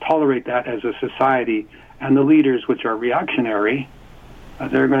 tolerate that as a society. And the leaders, which are reactionary,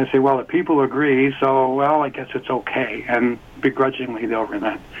 they're going to say, well, the people agree, so, well, I guess it's okay, and begrudgingly they'll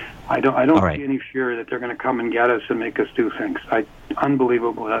relent. I don't see any fear that they're going to come and get us and make us do things.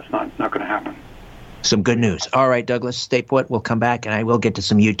 Unbelievable, that's not going to happen. Some good news. All right, Douglas, stay put. We'll come back, and I will get to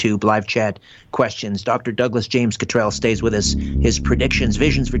some YouTube live chat questions. Dr. Douglas James Cottrell stays with us. His predictions,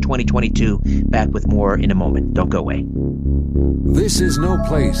 visions for 2022. Back with more in a moment. Don't go away. This is no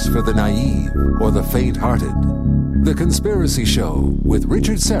place for the naive or the faint-hearted. The Conspiracy Show with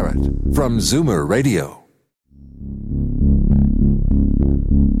Richard Syrett from Zoomer Radio.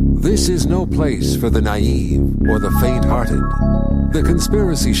 This is no place for the naive or the faint-hearted. The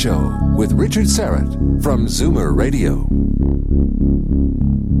Conspiracy Show with Richard Syrett from Zoomer Radio.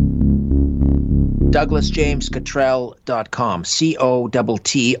 DouglasJamesCottrell.com. COTTRELL.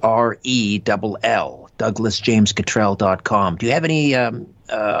 DouglasJamesCottrell.com. Do you have any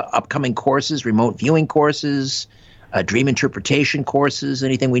upcoming courses, remote viewing courses, dream interpretation courses,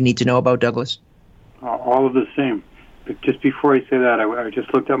 anything we need to know about, Douglas? All of the same. But just before I say that, I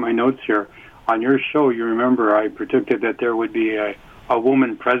just looked at my notes here. On your show, you remember I predicted that there would be a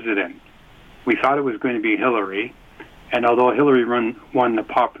woman president. We thought it was going to be Hillary, and although Hillary won the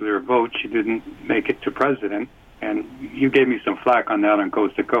popular vote, she didn't make it to president. And you gave me some flack on that on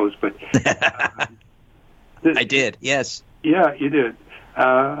Coast to Coast, but I did, yes. Yeah, you did.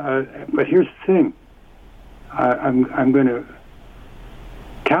 But here's the thing: I'm going to.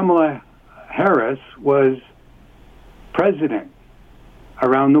 Kamala Harris was president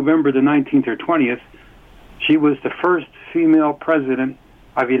around November the 19th or 20th. She was the first female president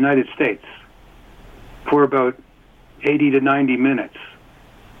of the United States for about 80 to 90 minutes.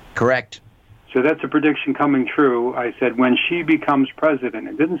 Correct. So that's a prediction coming true. I said when she becomes president.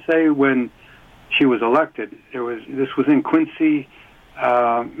 It didn't say when she was elected. This was in Quincy,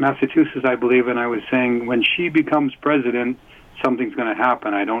 Massachusetts, I believe, and I was saying when she becomes president, something's going to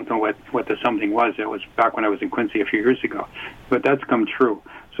happen. I don't know what the something was. It was back when I was in Quincy a few years ago. But that's come true.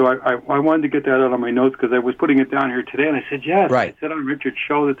 So I wanted to get that out of my notes because I was putting it down here today, and I said, yes, right. I said on Richard's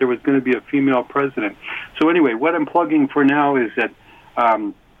show that there was going to be a female president. So anyway, what I'm plugging for now is that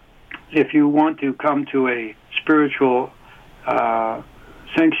if you want to come to a spiritual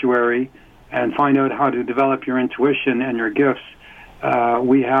sanctuary and find out how to develop your intuition and your gifts,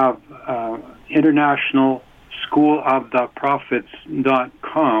 we have International School of the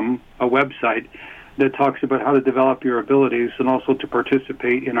Prophets.com, a website that talks about how to develop your abilities and also to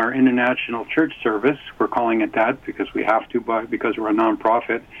participate in our international church service. We're calling it that because we have to, because we're a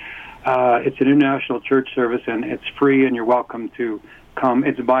nonprofit. It's an international church service, and it's free, and you're welcome to come.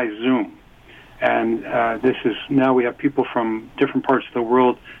 It's by Zoom. And now we have people from different parts of the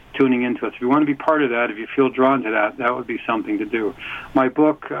world tuning into us. If you want to be part of that, if you feel drawn to that, that would be something to do. My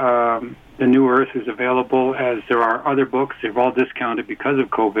book, The New Earth, is available, as there are other books. They've all discounted because of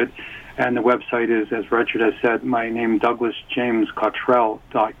COVID. And the website is, as Richard has said, my name,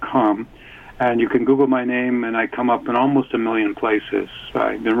 DouglasJamesCottrell.com. And you can Google my name, and I come up in almost 1 million places.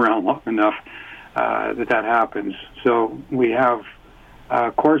 I've been around long enough that happens. So we have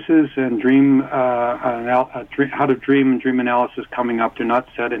courses and how to dream and dream analysis coming up. They're not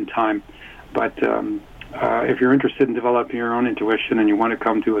set in time. But if you're interested in developing your own intuition and you want to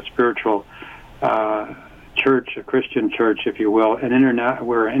come to a spiritual church, a Christian church, if you will,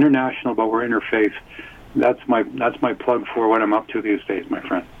 we're international, but we're interfaith. That's my plug for what I'm up to these days, my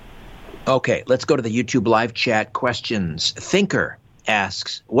friend. Okay, let's go to the YouTube live chat questions. Thinker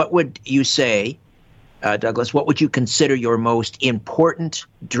asks, what would you say, Douglas, what would you consider your most important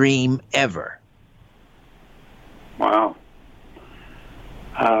dream ever? Wow.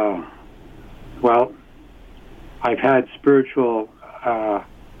 Well, I've had spiritual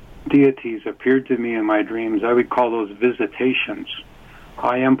deities appeared to me in my dreams. I would call those visitations.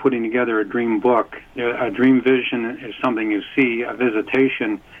 I am putting together a dream book. A dream vision is something you see. A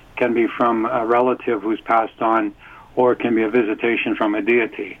visitation can be from a relative who's passed on, or it can be a visitation from a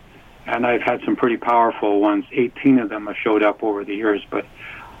deity. And I've had some pretty powerful ones. 18 of them have showed up over the years. But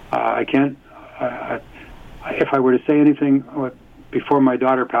I can't, if I were to say anything, before my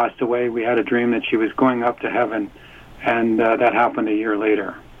daughter passed away, we had a dream that she was going up to heaven, and that happened a year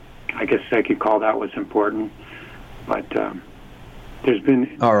later. I guess I could call that was important. But there's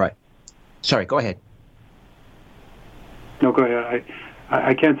been... All right. Sorry, go ahead. No, go ahead.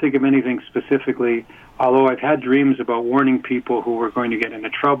 I can't think of anything specifically, although I've had dreams about warning people who were going to get into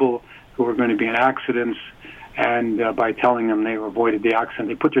trouble, who were going to be in accidents, and by telling them they avoided the accident,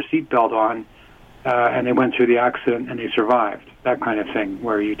 they put their seatbelt on, and they went through the accident and they survived. That kind of thing,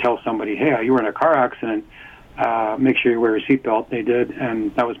 where you tell somebody, hey, you were in a car accident, make sure you wear your seatbelt. They did,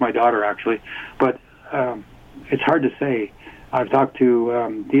 and that was my daughter, actually. But it's hard to say. I've talked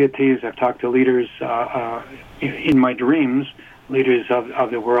to deities, I've talked to leaders in my dreams, leaders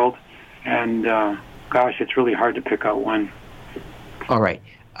of the world, and gosh, it's really hard to pick out one. All right.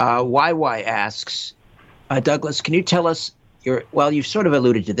 YY asks, Douglas, can you tell us you've sort of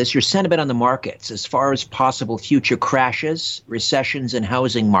alluded to this, your sentiment on the markets as far as possible future crashes, recessions, and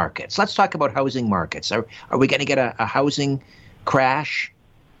housing markets. Let's talk about housing markets. Are we going to get a housing crash?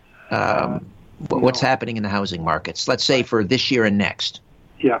 What's happening in the housing markets, let's say for this year and next?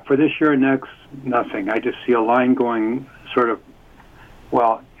 Yeah, for this year and next, nothing. I just see a line going sort of,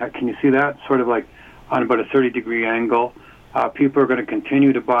 can you see that? Sort of like on about a 30-degree angle. People are going to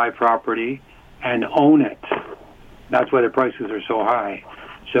continue to buy property and own it. That's why the prices are so high.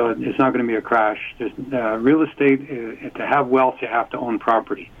 So it's not going to be a crash. Real estate, to have wealth, you have to own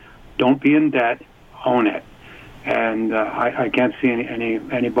property. Don't be in debt, own it. And I can't see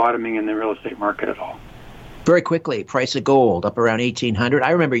any bottoming in the real estate market at all. Very quickly, price of gold up around $1,800.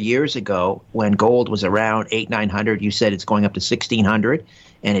 I remember years ago when gold was around $800-900, you said it's going up to $1,600,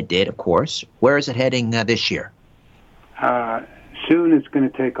 and it did, of course. Where is it heading this year? Soon it's going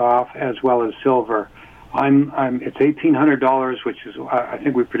to take off, as well as silver. It's $1,800, which is I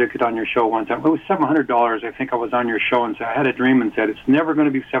think we predicted on your show one time. It was $700. I think I was on your show and said I had a dream and said it's never going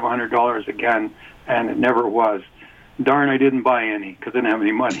to be $700 again, and it never was. Darn, I didn't buy any because I didn't have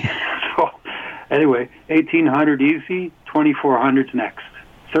any money. So anyway, 1,800 easy, 2,400's next,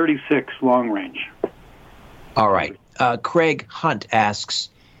 36 long range. All right. Craig Hunt asks,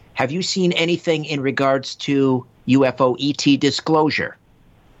 have you seen anything in regards to UFO ET disclosure?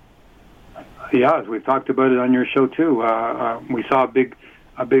 Yeah, we've talked about it on your show too. We saw a big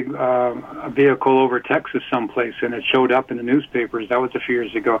vehicle over Texas someplace, and it showed up in the newspapers. That was a few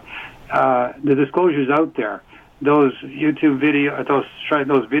years ago. The disclosure's out there. Those YouTube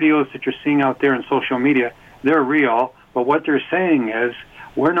those videos that you're seeing out there on social media, they're real. But what they're saying is,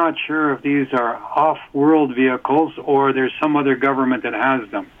 we're not sure if these are off-world vehicles or there's some other government that has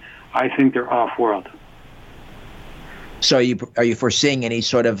them. I think they're off-world. So are you foreseeing any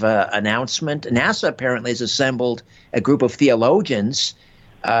sort of announcement? NASA apparently has assembled a group of theologians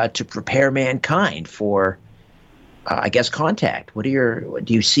to prepare mankind for, I guess, contact? Do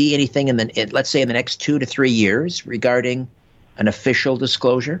you see anything let's say in the next 2 to 3 years regarding an official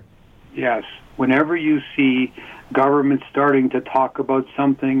disclosure? Yes. Whenever you see government starting to talk about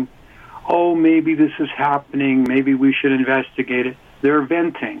something, oh, maybe this is happening, maybe we should investigate it, they're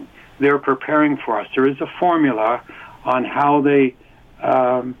venting. They're preparing for us. There is a formula on how they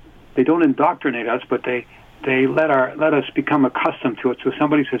don't indoctrinate us, but they let us become accustomed to it. So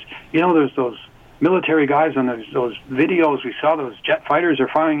somebody says, there's those military guys on those videos we saw, those jet fighters are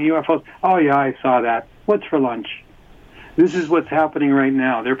flying UFOs. Oh yeah, I saw that. What's for lunch? This is what's happening right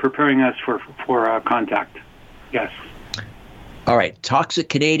now. They're preparing us for contact. Yes. All right. Toxic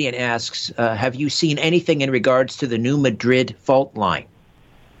Canadian asks, have you seen anything in regards to the New Madrid fault line?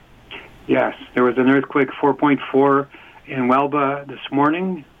 Yes, there was an earthquake 4.4 in Huelva this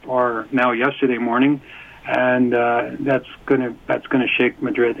morning, or now yesterday morning, and that's going to shake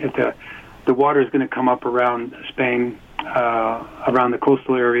Madrid. The water is going to come up around Spain, around the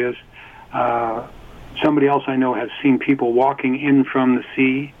coastal areas. Somebody else I know has seen people walking in from the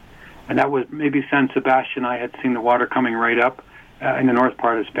sea, and that was maybe San Sebastian. I had seen the water coming right up in the north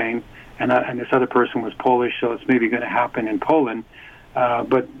part of Spain, and this other person was Polish, so it's maybe going to happen in Poland.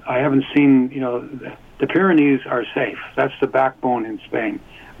 But I haven't seen, the Pyrenees are safe. That's the backbone in Spain.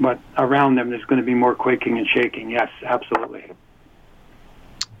 But around them, there's going to be more quaking and shaking. Yes, absolutely.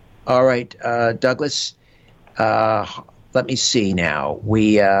 All right, Douglas, let me see now.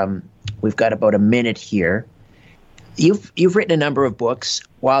 We've got about a minute here. You've written a number of books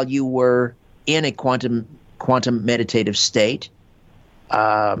while you were in a quantum meditative state.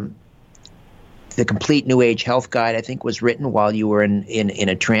 The Complete New Age Health Guide, I think, was written while you were in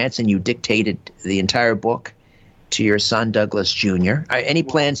a trance, and you dictated the entire book to your son, Douglas Jr. Any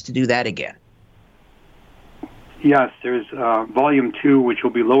plans to do that again? Yes, there's Volume 2, which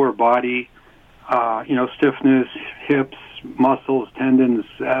will be lower body, stiffness, hips, muscles, tendons,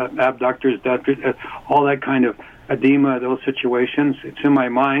 abductors, all that kind of edema, those situations. It's in my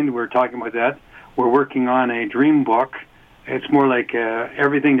mind. We're talking about that. We're working on a dream book. It's more like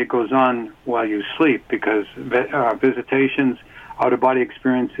everything that goes on while you sleep, because visitations, out-of-body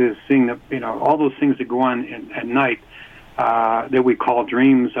experiences, seeing all those things that go on at night that we call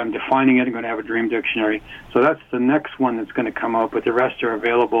dreams. I'm defining it. I'm going to have a dream dictionary. So that's the next one that's going to come out, but the rest are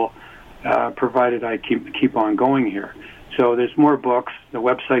available provided I keep on going here. So there's more books. The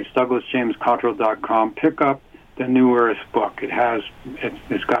website's DouglasJamesCottrell.com. Pick up the New Earth book.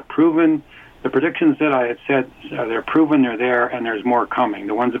 It's got proven. The predictions that I had said, they're proven, they're there, and there's more coming.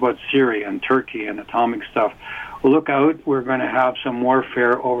 The ones about Syria and Turkey and atomic stuff. Well, look out. We're going to have some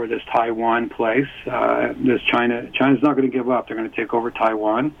warfare over this Taiwan place. China's not going to give up. They're going to take over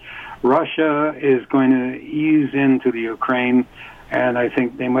Taiwan. Russia is going to ease into the Ukraine, and I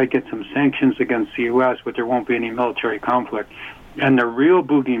think they might get some sanctions against the U.S., but there won't be any military conflict. And the real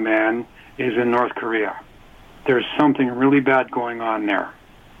boogeyman is in North Korea. There's something really bad going on there.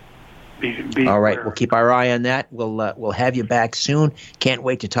 All right, we'll keep our eye on that. We'll have you back soon. Can't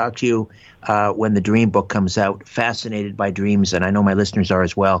wait to talk to you when the Dream book comes out. Fascinated by dreams, and I know my listeners are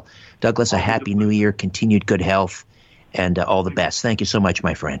as well. Douglas, a happy new year, continued good health, and all the best. Thank you so much,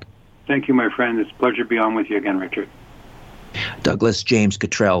 my friend. Thank you, my friend. It's a pleasure to be on with you again, Richard.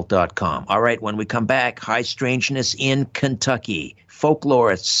 DouglasJamesCottrell.com. All right, when we come back, High Strangeness in Kentucky.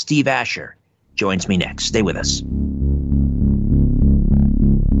 Folklorist Steve Asher joins me next. Stay with us.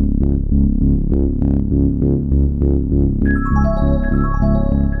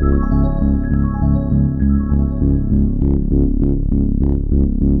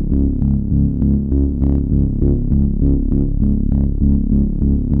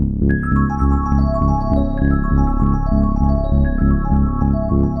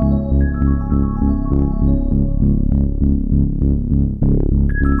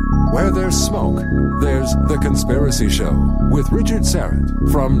 Where there's smoke, there's The Conspiracy Show with Richard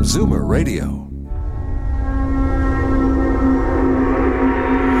Syrett from Zoomer Radio.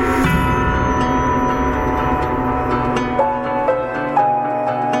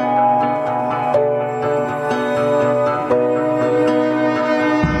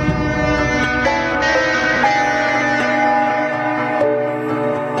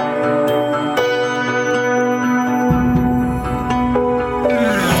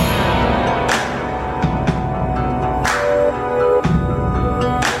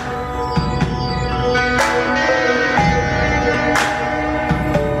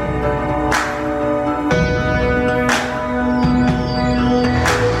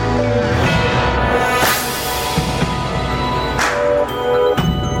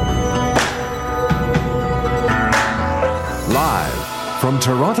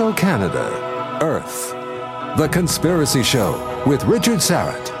 Toronto, Canada, Earth. The Conspiracy Show with Richard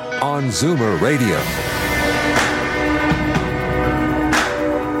Syrett on Zoomer Radio.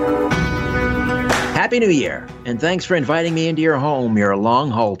 Happy New Year, and thanks for inviting me into your home, your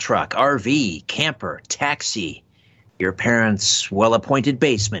long-haul truck, RV, camper, taxi, your parents' well-appointed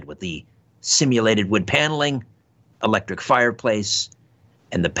basement with the simulated wood paneling, electric fireplace,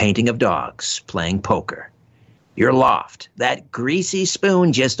 and the painting of dogs playing poker. Your loft, that greasy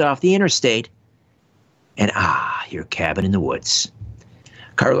spoon just off the interstate, and your cabin in the woods.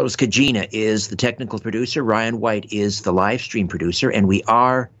 Carlos Cagina is the technical producer. Ryan White is the live stream producer, and we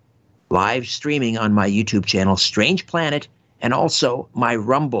are live streaming on my YouTube channel, Strange Planet, and also my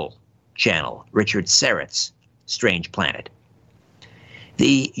Rumble channel, Richard Syrett's Strange Planet.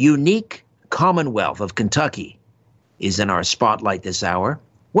 The unique Commonwealth of Kentucky is in our spotlight this hour.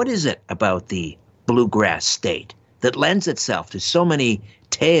 What is it about the bluegrass state that lends itself to so many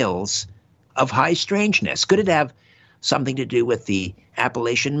tales of high strangeness? Could it have something to do with the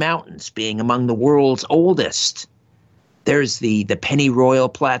Appalachian Mountains being among the world's oldest? There's the Pennyroyal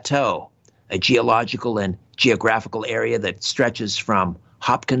Plateau, a geological and geographical area that stretches from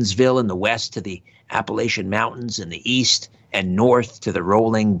Hopkinsville in the west to the Appalachian Mountains in the east and north to the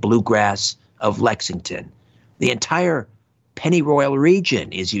rolling bluegrass of Lexington. The entire Pennyroyal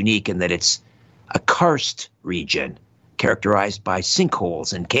region is unique in that it's a karst region characterized by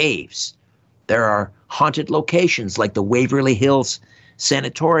sinkholes and caves. There are haunted locations like the Waverly Hills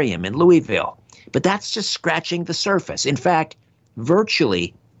Sanatorium in Louisville, but that's just scratching the surface. In fact,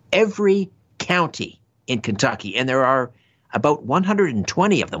 virtually every county in Kentucky, and there are about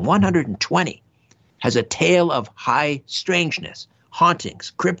 120 of them, 120, has a tale of high strangeness,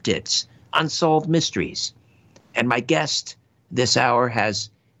 hauntings, cryptids, unsolved mysteries. And my guest this hour has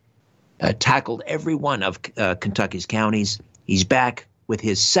tackled every one of Kentucky's counties. He's back with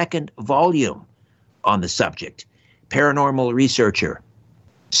his second volume on the subject. Paranormal researcher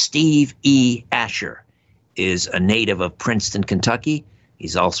Steve E. Asher is a native of Princeton, Kentucky.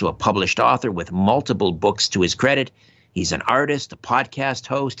 He's also a published author with multiple books to his credit. He's an artist, a podcast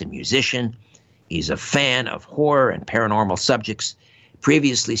host, and musician. He's a fan of horror and paranormal subjects.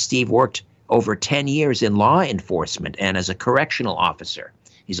 Previously, Steve worked over 10 years in law enforcement and as a correctional officer.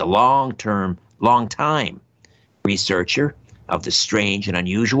 He's a long-time researcher of the strange and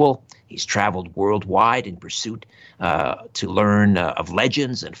unusual. He's traveled worldwide in pursuit to learn of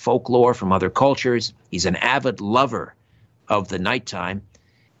legends and folklore from other cultures. He's an avid lover of the nighttime.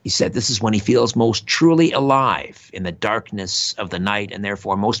 He said this is when he feels most truly alive in the darkness of the night and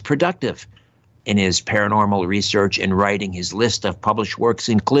therefore most productive in his paranormal research and writing. His list of published works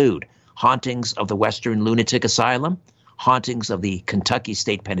include Hauntings of the Western Lunatic Asylum, Hauntings of the Kentucky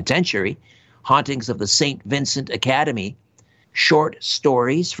State Penitentiary, Hauntings of the St. Vincent Academy, Short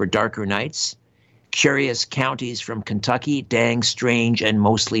Stories for Darker Nights, Curious Counties from Kentucky, Dang Strange and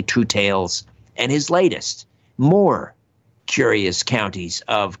Mostly True Tales, and his latest, More Curious Counties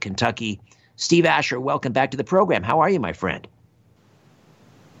of Kentucky. Steve Asher, welcome back to the program. How are you, my friend?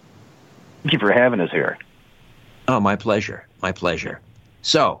 Thank you for having us here. Oh, my pleasure. My pleasure.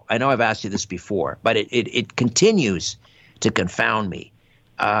 So, I know I've asked you this before, but it continues to confound me.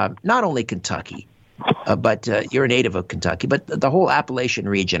 Not only Kentucky, but you're a native of Kentucky, but the whole Appalachian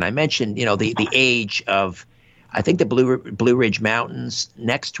region. I mentioned, the age of, I think the Blue Ridge Mountains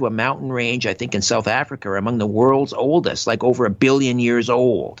next to a mountain range, I think in South Africa, are among the world's oldest, like over 1 billion years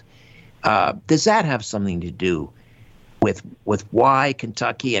old. Does that have something to do with why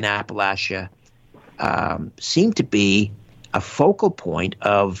Kentucky and Appalachia seem to be a focal point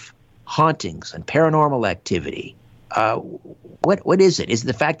of hauntings and paranormal activity? What is it? Is it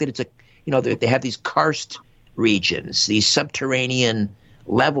the fact that it's they have these karst regions, these subterranean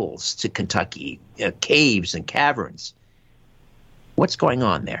levels to Kentucky, caves and caverns? What's going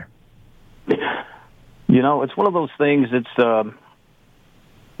on there? It's one of those things. It's a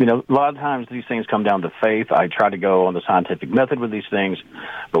lot of times these things come down to faith. I try to go on the scientific method with these things,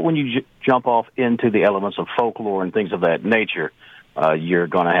 but when you jump off into the elements of folklore and things of that nature, you're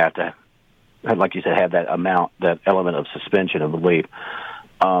going to have to, like you said, have that element of suspension of belief.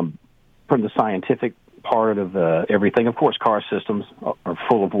 From the scientific part of everything, of course, karst systems are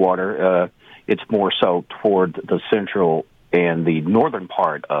full of water. It's more so toward the central and the northern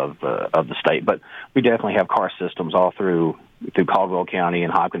part of the state, but we definitely have karst systems all through Caldwell County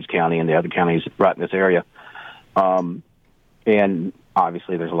and Hopkins County and the other counties right in this area. And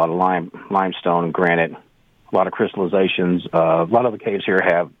obviously there's a lot of limestone and granite, a lot of crystallizations. A lot of the caves here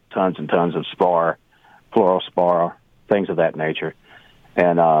have tons and tons of fluorospar, things of that nature.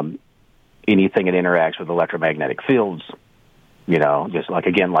 And anything that interacts with electromagnetic fields just like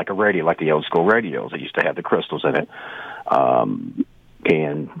a radio, like the old school radios that used to have the crystals in it,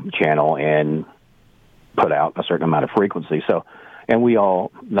 can channel and put out a certain amount of frequency. So, and we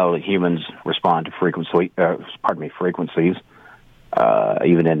all know that humans respond to frequencies,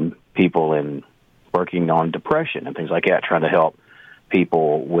 even in people in working on depression and things like that, trying to help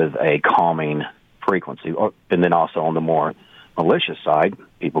people with a calming frequency. And then also on the more malicious side,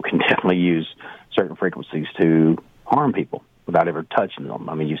 people can definitely use certain frequencies to harm people without ever touching them.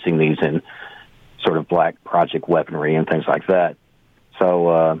 I mean, you've seen these in sort of black project weaponry and things like that. So,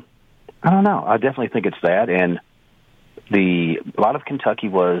 I don't know. I definitely think it's that. And a lot of Kentucky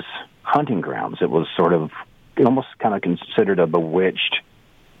was hunting grounds. It was sort of almost kind of considered a bewitched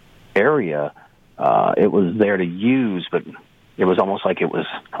area. It was there to use, but it was almost like it was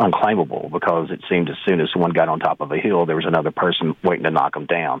unclaimable because it seemed as soon as someone got on top of a hill, there was another person waiting to knock them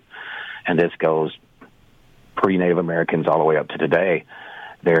down. And this goes pre-Native Americans all the way up to today.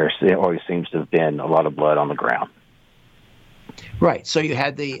 There always seems to have been a lot of blood on the ground. Right. So you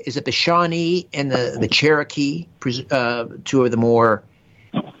had is it the Shawnee and the Cherokee, two of the more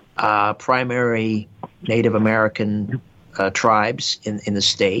primary Native American tribes in the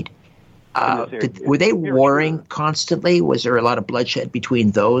state. Were they warring constantly? Was there a lot of bloodshed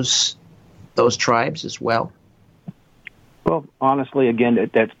between those tribes as well? Well, honestly, again,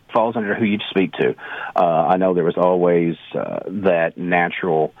 that falls under who you'd speak to. I know there was always that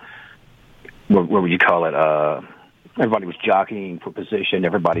natural, what would you call it? Everybody was jockeying for position.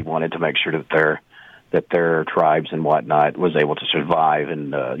 Everybody wanted to make sure that their tribes and whatnot was able to survive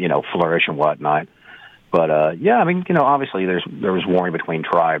and flourish and whatnot. But obviously there was warring between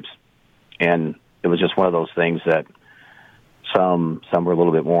tribes, and it was just one of those things that some were a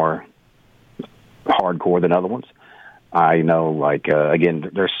little bit more hardcore than other ones. I know, again,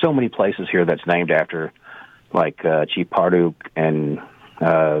 there's so many places here that's named after, Chief Parduk and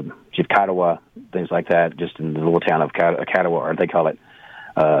Chief Katawa, things like that, just in the little town of Katawa, or they call it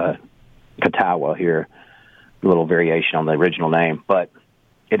Katawa here, a little variation on the original name. But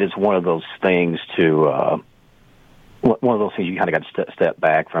it is one of those things you kind of got to step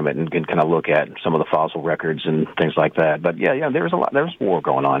back from it and kind of look at some of the fossil records and things like that. But yeah, there was war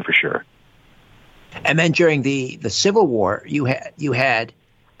going on for sure. And then during the Civil War, you had,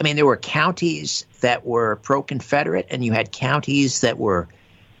 there were counties that were pro-Confederate, and you had counties that were,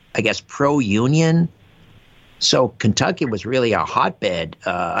 I guess, pro-Union. So Kentucky was really a hotbed.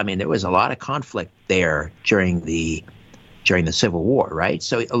 There was a lot of conflict there during the Civil War, right?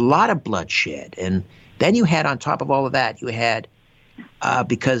 So a lot of bloodshed. And then you had, on top of all of that, you had,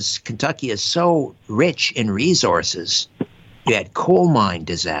 because Kentucky is so rich in resources, you had coal mine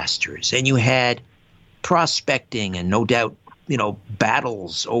disasters, and you had prospecting and no doubt,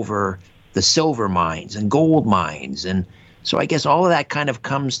 battles over the silver mines and gold mines. And so I guess all of that kind of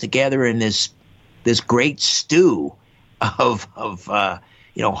comes together in this great stew of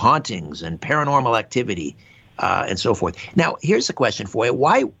hauntings and paranormal activity and so forth. Now, here's a question for you.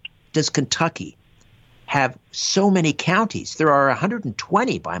 Why does Kentucky have so many counties? There are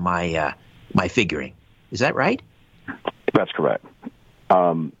 120 by my figuring. Is that right? That's correct.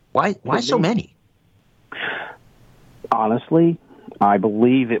 Why so many? Honestly, I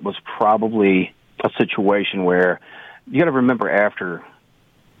believe it was probably a situation where you got to remember after,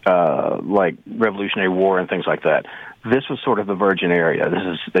 Revolutionary War and things like that. This was sort of the virgin area. This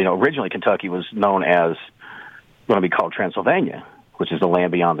is, originally Kentucky was known as going to be called Transylvania, which is the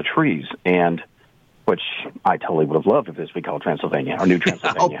land beyond the trees, and which I totally would have loved if this would be called Transylvania or New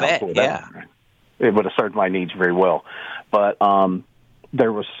Transylvania. I'll bet, yeah. It would have served my needs very well, but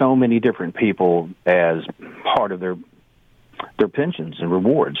there were so many different people as part of their pensions and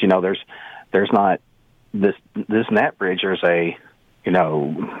rewards. There's not this and that bridge. There's a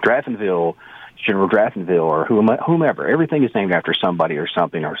Draftonville, General Draftonville, or whomever. Everything is named after somebody or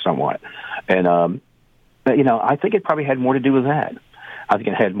something or somewhat. And I think it probably had more to do with that. I think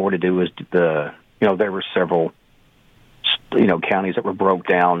it had more to do with there were several counties that were broke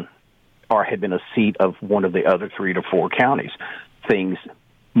down or had been a seat of one of the other 3 to 4 counties. Things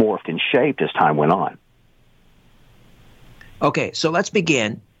morphed and shaped as time went on. Okay, so let's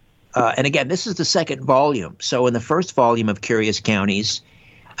begin. And again, this is the second volume. So in the first volume of Curious Counties,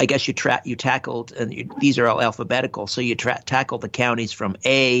 I guess you tackled, and these are all alphabetical, so you tackled the counties from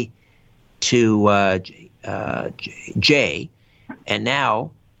A to J. And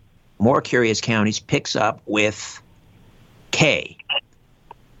now More Curious Counties picks up with K.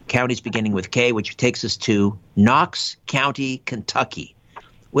 Counties beginning with K, which takes us to Knox County, Kentucky.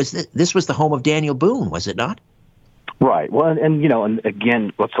 This was the home of Daniel Boone, was it not? Right. Well, and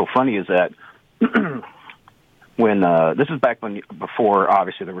again, what's so funny is that when this is back before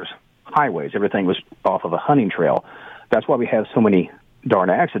obviously there was highways. Everything was off of a hunting trail. That's why we have so many darn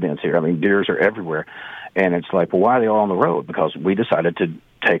accidents here. I mean, deers are everywhere. And it's like, well, why are they all on the road? Because we decided to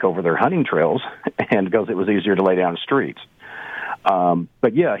take over their hunting trails, and because it was easier to lay down the streets.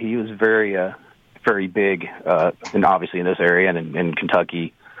 But yeah, he was very big, and obviously in this area and in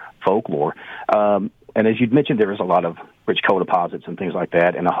Kentucky folklore. And as you'd mentioned, there was a lot of rich coal deposits and things like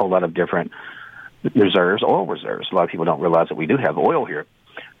that, and a whole lot of different reserves, oil reserves. A lot of people don't realize that we do have oil here.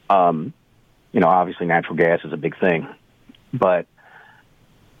 Obviously natural gas is a big thing, but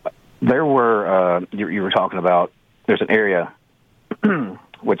there were, you were talking about, there's an area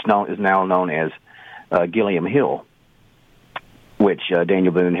which is now known as Gilliam Hill, which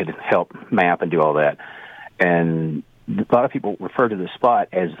Daniel Boone had helped map and do all that. And a lot of people refer to this spot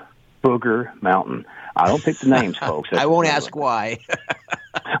as Booger Mountain. I don't pick the names, folks. I won't ask why.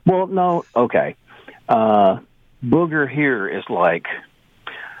 Well, no, okay. Booger here is like,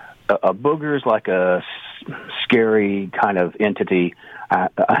 a booger is like a scary kind of entity.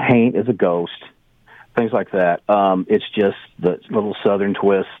 A haint is a ghost, things like that. It's just the little southern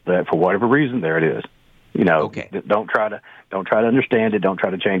twist that, for whatever reason, there it is. Okay. Don't try to understand it. Don't try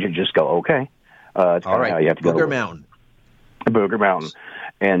to change it. Just go, okay. It's all right. how you have to go. Booger Mountain. Booger Mountain.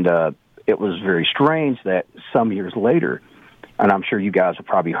 And it was very strange that some years later, and I'm sure you guys have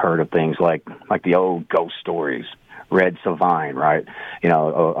probably heard of things like the old ghost stories, Red Savine, right?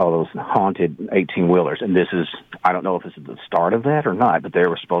 All those haunted 18-wheelers. And this is, I don't know if this is the start of that or not, but there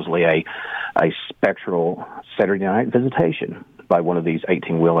was supposedly a spectral Saturday night visitation by one of these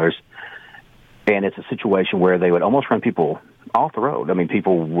 18-wheelers. And it's a situation where they would almost run people off the road. I mean,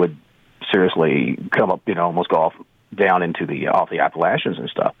 people would seriously come up, almost go off down into off the Appalachians and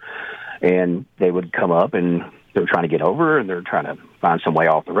stuff. And they would come up and they were trying to get over, and they're trying to find some way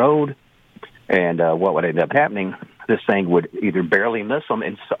off the road. And what would end up happening, this thing would either barely miss them,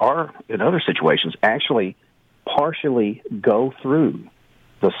 or in other situations, actually partially go through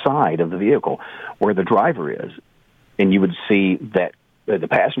the side of the vehicle where the driver is. And you would see that the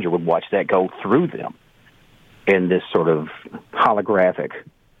passenger would watch that go through them in this sort of holographic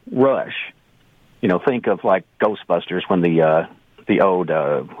rush. Think of like Ghostbusters when the old,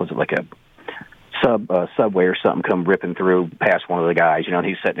 was it like a subway or something come ripping through past one of the guys, and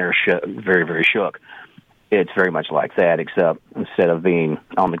he's sitting there very, very shook. It's very much like that, except instead of being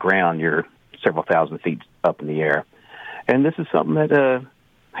on the ground, you're several thousand feet up in the air. And this is something that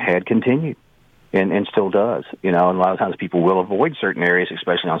had continued and still does. And a lot of times people will avoid certain areas,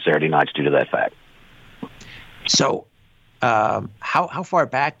 especially on Saturday nights, due to that fact. So how far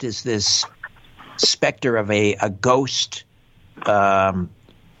back does this specter of a ghost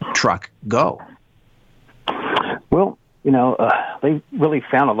truck go? Well, they really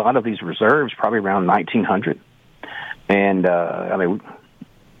found a lot of these reserves probably around 1900. And,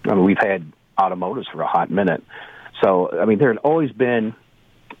 we've had automotives for a hot minute. So, there had always been,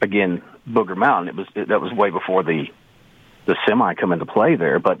 again, Booger Mountain. That was way before the semi come into play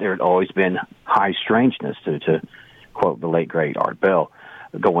there, but there had always been high strangeness, to quote the late, great Art Bell,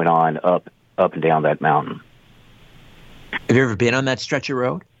 going on up and down that mountain. Have you ever been on that stretch of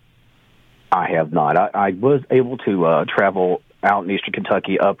road? I have not. I was able to travel out in eastern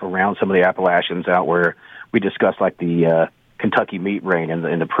Kentucky up around some of the Appalachians, out where we discussed like the Kentucky meat rain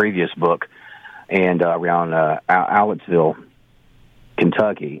in the previous book, and around Owlettsville,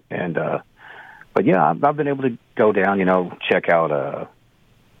 Kentucky. And but yeah, I've been able to go down, check out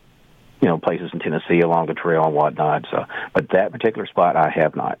places in Tennessee along the trail and whatnot. So, but that particular spot I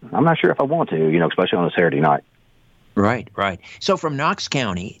have not. I'm not sure if I want to, especially on a Saturday night. Right. So from Knox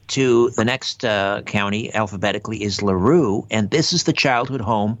County to the next county alphabetically is LaRue, and this is the childhood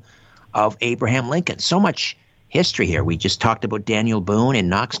home of Abraham Lincoln. So much history here. We just talked about Daniel Boone in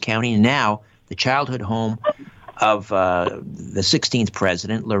Knox County, and now the childhood home of the 16th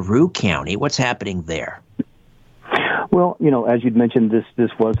president, LaRue County. What's happening there? Well, as you'd mentioned,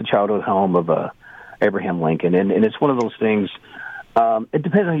 this was the childhood home of Abraham Lincoln, and it's one of those things, it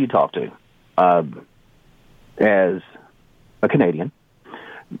depends on who you talk to. As a Canadian,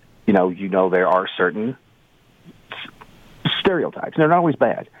 there are certain stereotypes. They're not always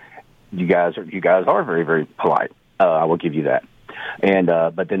bad. You guys are very, very polite. I will give you that. And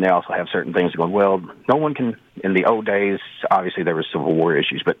but then they also have certain things going, well, no one can. In the old days, obviously there were Civil War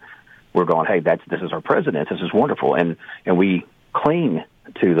issues, but we're going, hey, this is our president. This is wonderful, and we cling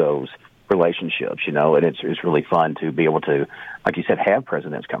to those relationships, and it's really fun to be able to, like you said, have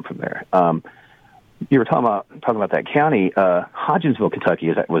presidents come from there. You were talking about that county. Hodgensville,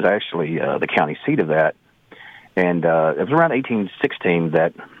 Kentucky, was actually the county seat of that, and it was around 1816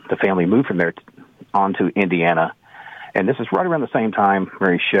 that the family moved from there onto Indiana. And this is right around the same time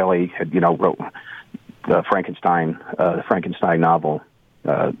Mary Shelley had, wrote the Frankenstein novel.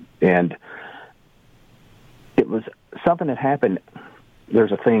 And it was something that happened.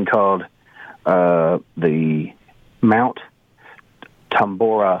 There's a thing called the Mount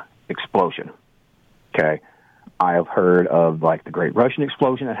Tambora explosion. Okay. I have heard of, like, the Great Russian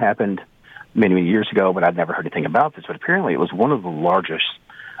explosion that happened many, many years ago, but I'd never heard anything about this. But apparently it was one of the largest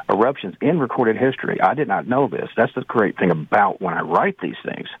eruptions in recorded history. I did not know this. That's the great thing about when I write these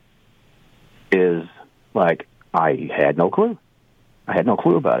things is, like, I had no clue. I had no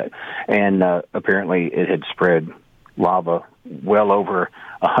clue about it. And apparently it had spread lava well over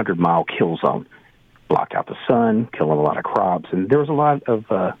 100-mile kill zone, blocked out the sun, killing a lot of crops. And there was a lot of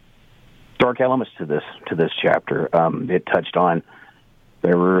dark elements to this chapter. It touched on,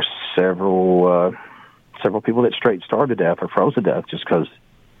 there were several people that straight starved to death or froze to death just because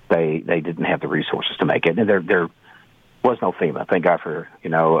they didn't have the resources to make it. And there was no FEMA. Thank God for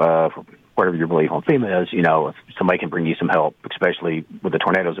for whatever your belief on FEMA is. If somebody can bring you some help, especially with the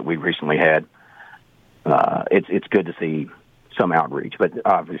tornadoes that we recently had, it's good to see some outreach. But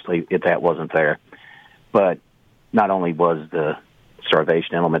obviously, that wasn't there. But not only was the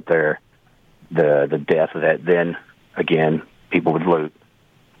starvation element there, the death of that, then again, people would loot,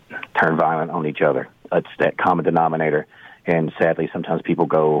 turn violent on each other. It's that common denominator. And sadly, sometimes people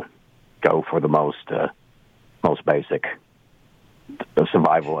go for the most basic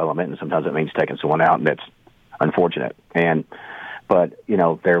survival element, and sometimes it means taking someone out, and that's unfortunate. But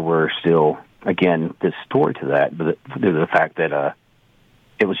there were still, again, this story to that, due to the fact that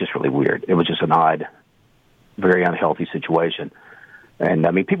it was just really weird. It was just an odd, very unhealthy situation. And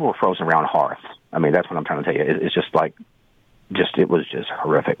I mean, people were frozen around hearths. I mean, that's what I'm trying to tell you. It's just like, it was just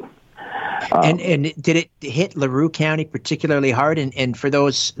horrific. And did it hit LaRue County particularly hard? And for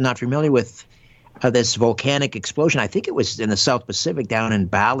those not familiar with this volcanic explosion, I think it was in the South Pacific, down in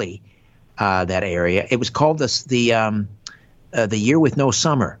Bali, that area. It was called the year with no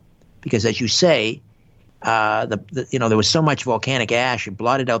summer, because, as you say, there was so much volcanic ash, it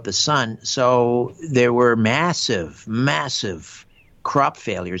blotted out the sun. So there were massive crop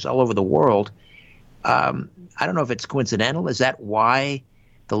failures all over the world. I don't know if it's coincidental. Is that why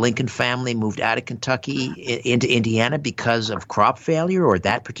the Lincoln family moved out of Kentucky into Indiana, because of crop failure, or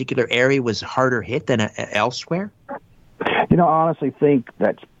that particular area was harder hit than elsewhere? I honestly think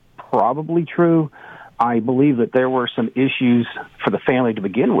that's probably true. I believe that there were some issues for the family to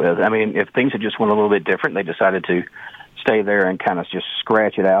begin with. I mean, if things had just went a little bit different, they decided to stay there and kind of just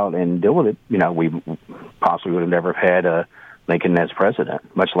scratch it out and deal with it. We possibly would have never had Lincoln as president,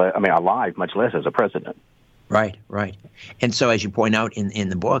 much less, alive, much less as a president. Right. And so, as you point out in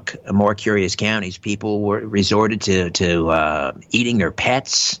the book, More Curious Counties, people were resorted to eating their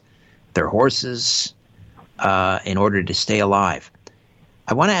pets, their horses, in order to stay alive.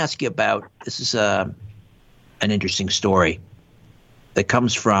 I want to ask you about, this is an interesting story that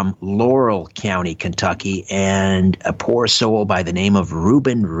comes from Laurel County, Kentucky, and a poor soul by the name of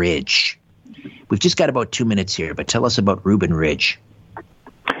Reuben Ridge. We've just got about 2 minutes here, but tell us about Reuben Ridge.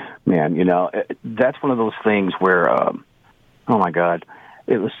 Man, that's one of those things where, oh my God,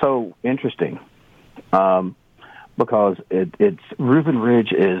 it was so interesting because it's Reuben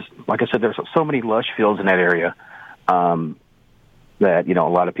Ridge is, like I said, there's so many lush fields in that area that, a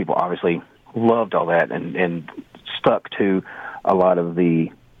lot of people obviously loved all that and stuck to a lot of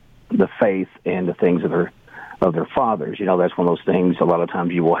the faith and the things of their fathers. That's one of those things. A lot of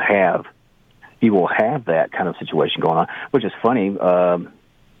times you will have that kind of situation going on, which is funny.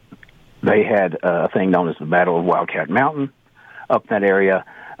 They had a thing known as the Battle of Wildcat Mountain up in that area.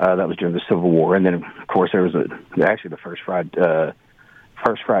 That was during the Civil War. And then, of course, there was actually the first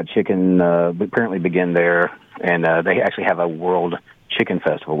fried chicken apparently began there. And they actually have a World Chicken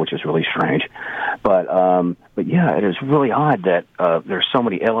Festival, which is really strange. But yeah, it is really odd that there's so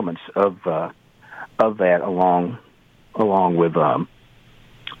many elements of that along with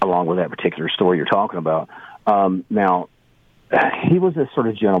that particular story you're talking about. Now, he was this sort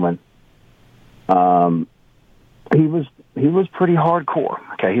of gentleman. He was pretty hardcore.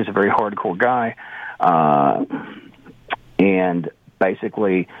 Okay, he was a very hardcore guy, and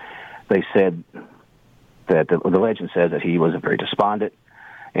basically, they said that the legend says that he was a very despondent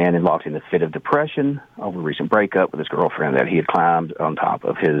and locked in a fit of depression over a recent breakup with his girlfriend, that he had climbed on top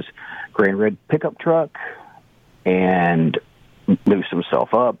of his Grand Red pickup truck and loosed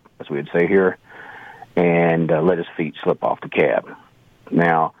himself up, as we would say here, and let his feet slip off the cab.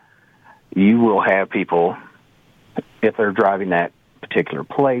 Now, you will have people, if they're driving that particular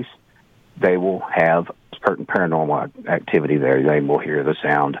place, they will have certain paranormal activity there. They will hear the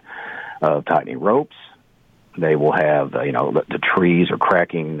sound of tightening ropes. They will have, the trees are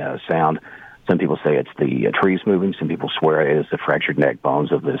cracking sound. Some people say it's the trees moving. Some people swear it is the fractured neck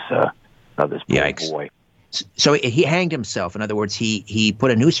bones of this boy. So he hanged himself. In other words, he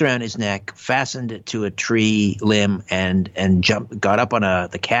put a noose around his neck, fastened it to a tree limb, and got up on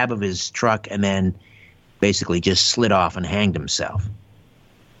the cab of his truck, and then basically just slid off and hanged himself.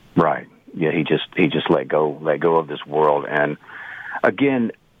 Right. Yeah. He just let go of this world. And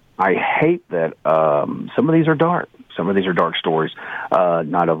again, I hate that some of these are dark. Some of these are dark stories.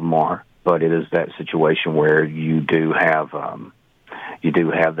 Not of them are, but it is that situation where you do have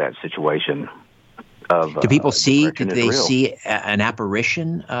that situation. Do people see? Did they see an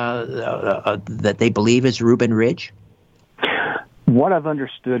apparition that they believe is Reuben Ridge? What I've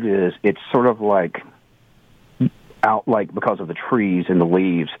understood is it's sort of like because of the trees and the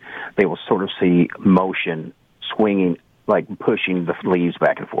leaves, they will sort of see motion swinging, like pushing the leaves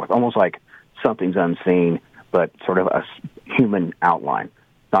back and forth, almost like something's unseen, but sort of a human outline,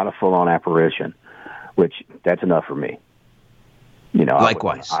 not a full-on apparition. Which that's enough for me.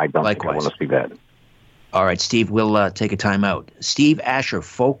 Likewise. I don't think I want to see that. All right, Steve, we'll take a time out. Steve Asher,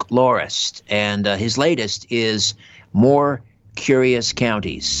 folklorist, and his latest is More Curious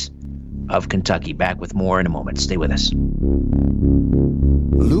Counties of Kentucky. Back with more in a moment. Stay with us.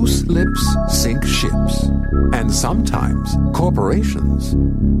 Loose lips sink ships, and sometimes corporations.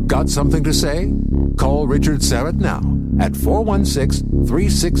 Got something to say? Call Richard Syrett now at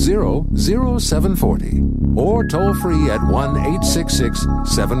 416-360-0740 or toll free at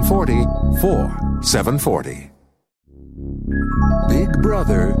 1-866-740-4740. Big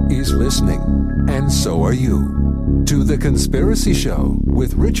Brother is listening, and so are you, to The Conspiracy Show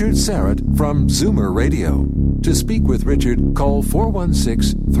with Richard Syrett from Zoomer Radio. To speak with Richard, call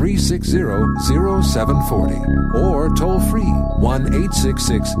 416-360-0740 or toll free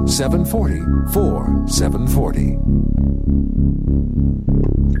 1-866-740-4740.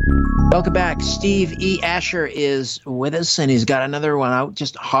 Welcome back. Steve E. Asher is with us, and he's got another one out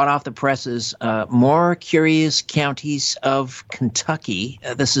just hot off the presses, More Curious Counties of Kentucky.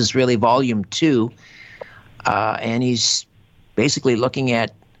 This is really volume 2, and he's basically looking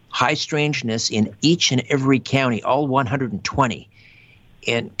at high strangeness in each and every county, all 120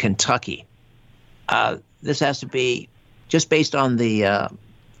 in Kentucky. This has to be just based on the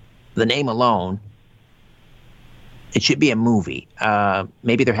name alone. It should be a movie.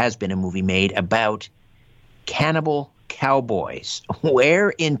 Maybe there has been a movie made about cannibal cowboys. Where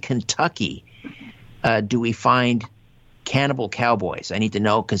in Kentucky do we find cannibal cowboys? I need to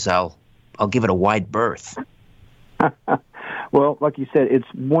know because I'll give it a wide berth. Well, like you said, it's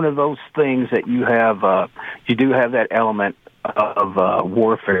one of those things that you have. You do have that element of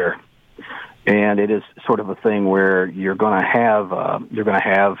warfare, and it is sort of a thing where you're going to have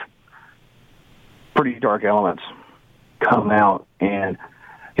pretty dark elements come out. And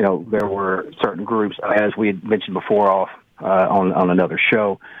there were certain groups, as we had mentioned before on another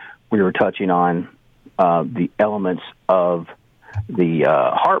show, we were touching on the elements of the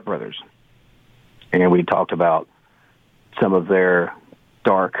Hart brothers, and we talked about some of their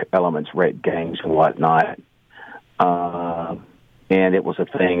dark elements, rape gangs and whatnot. And it was a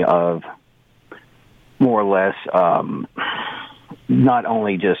thing of more or less not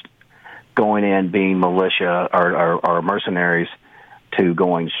only just going in being militia or mercenaries to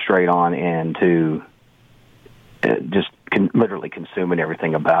going straight on and to just literally consuming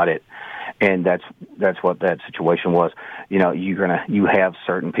everything about it. And that's what that situation was. You have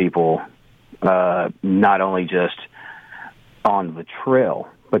certain people not only just on the trail,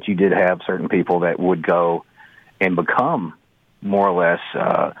 but you did have certain people that would go and become more or less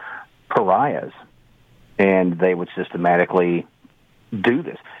pariahs, and they would systematically do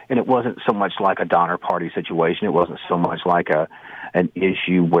this. And it wasn't so much like a Donner Party situation. It wasn't so much like an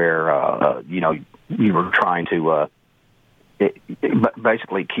issue where you were trying to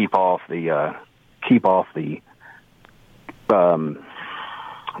basically keep off the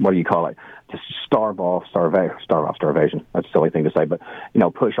what do you call it? Just starve off starvation. That's a silly thing to say, but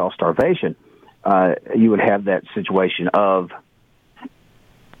push off starvation. You would have that situation of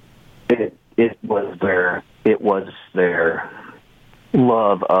it was their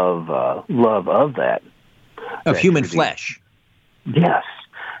love of that human flesh. Yes,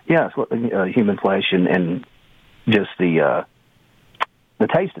 human flesh and just the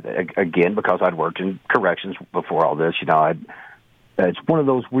taste of it. Again, because I'd worked in corrections before all this, it's one of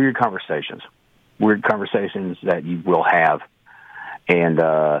those weird conversations that you will have, and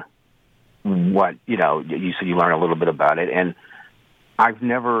you said you learn a little bit about it, and I've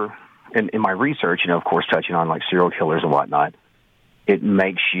never, in my research, of course, touching on like serial killers and whatnot, it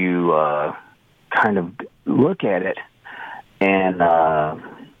makes you kind of look at it and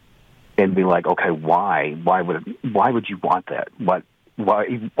be like, okay, why would you want that?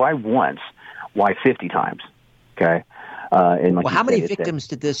 Why once? Why 50 times? Okay. And like how many victims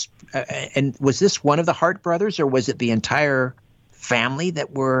did this? And was this one of the Hart brothers, or was it the entire family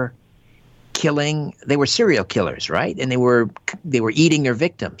that were killing? They were serial killers, right? And they were eating their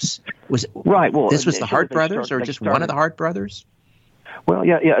victims. Was right? Well, this was the Hart brothers, or just one of the Hart brothers? Well,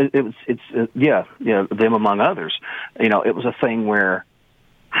 yeah, it's them among others. It was a thing where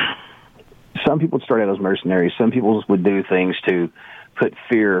some people would start out as mercenaries. Some people would do things to put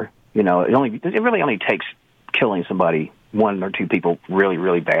fear. It really only takes killing somebody, one or two people, really,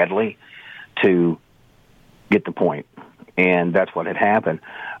 really badly to get the point. And that's what had happened.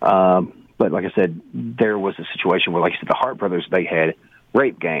 But like I said, there was a situation where, like I said, the Hart brothers, they had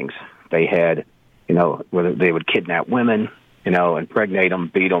rape gangs. They had, whether they would kidnap women, impregnate them,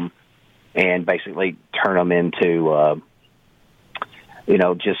 beat them, and basically turn them into,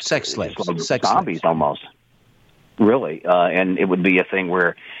 just sex slaves, like zombies almost. Really. And it would be a thing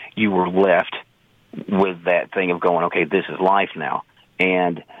where you were left with that thing of going, okay, this is life now.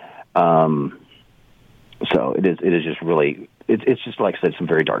 And so it is just really, it's just, like I said, some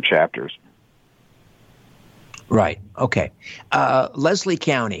very dark chapters. Right. Okay. Leslie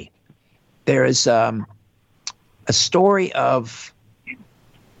County, there is a story of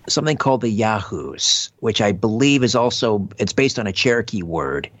something called the Yahoos, which I believe is also, it's based on a Cherokee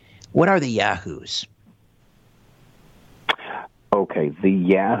word. What are the Yahoos? Okay, the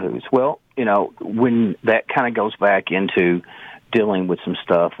Yahoos. Well, when that kind of goes back into dealing with some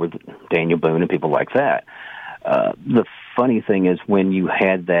stuff with Daniel Boone and people like that, the funny thing is when you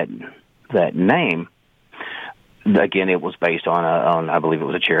had that name, again, it was based on I believe it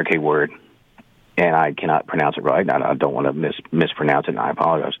was a Cherokee word, and I cannot pronounce it right. I don't want to mispronounce it, and I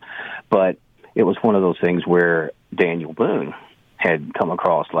apologize. But it was one of those things where Daniel Boone had come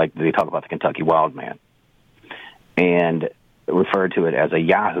across, like they talk about the Kentucky Wild Man, and referred to it as a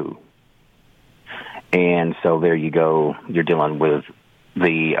Yahoo. And so there you go. You're dealing with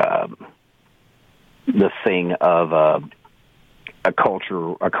the thing of a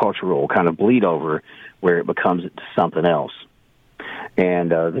cultural kind of bleed over where it becomes something else.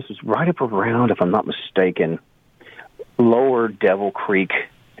 And this is right up around, if I'm not mistaken, Lower Devil Creek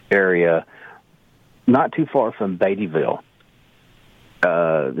area, not too far from Beattyville.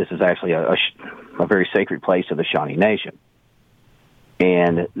 This is actually a very sacred place to the Shawnee Nation.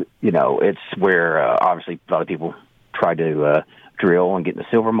 And, it's where obviously a lot of people try to drill and get in the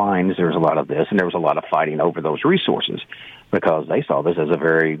silver mines. There was a lot of this, and there was a lot of fighting over those resources because they saw this as a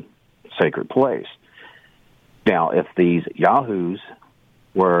very sacred place. Now, if these Yahoos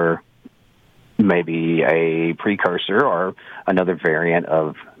were maybe a precursor or another variant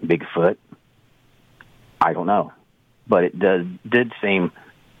of Bigfoot, I don't know. But it did seem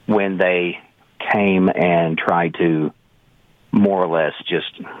when they came and tried to more or less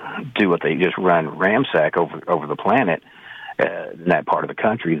just do what they just run ramsack over the planet in that part of the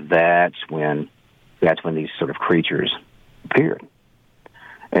country, that's when these sort of creatures appeared.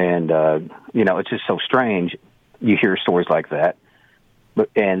 And, it's just so strange. You hear stories like that,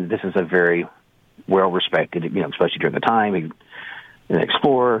 and this is a very well-respected, especially during the time, an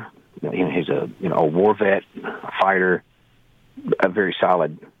explorer, he's a war vet, a fighter, a very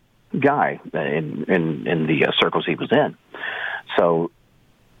solid guy in the circles he was in. So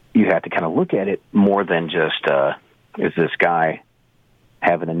you have to kind of look at it more than just, is this guy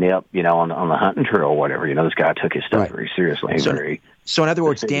having a nip, on the hunting trail or whatever. This guy took his stuff very seriously. So in other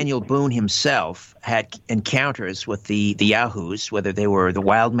words, Daniel Boone himself had encounters with the Yahoos, whether they were the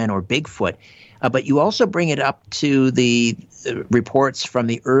wild men or Bigfoot. But you also bring it up to the reports from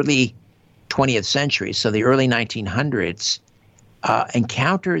the early 20th century, so the early 1900s,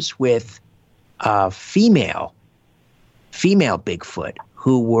 encounters with female Bigfoot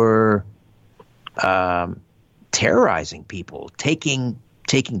who were terrorizing people, taking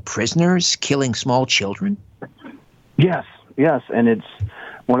prisoners, killing small children. Yes, and it's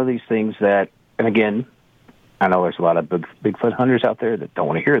one of these things that, and again, I know there's a lot of Bigfoot hunters out there that don't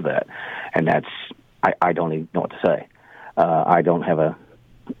want to hear that, and that's I don't even know what to say. I don't have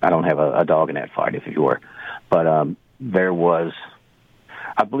a dog in that fight, if you were, but there was,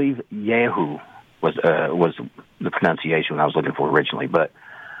 I believe, Yahoo was the pronunciation I was looking for originally, but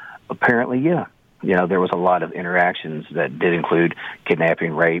apparently, there was a lot of interactions that did include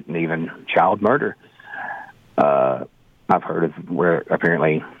kidnapping, rape, and even child murder. I've heard of where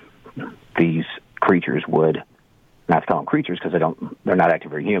apparently these creatures would, not call them creatures because they're not acting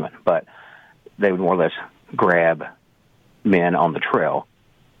very human, but they would more or less grab men on the trail,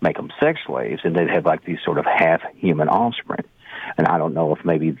 make them sex slaves, and they'd have like these sort of half-human offspring. And I don't know if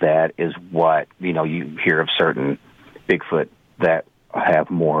maybe that is what, you hear of certain Bigfoot that have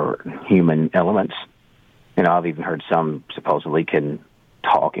more human elements. I've even heard some supposedly can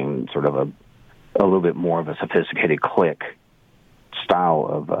talk in sort of a little bit more of a sophisticated click style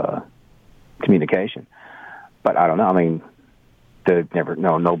of communication. But I don't know. I mean,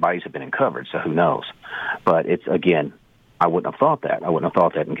 no bodies have been uncovered, so who knows? But it's, again, I wouldn't have thought that. I wouldn't have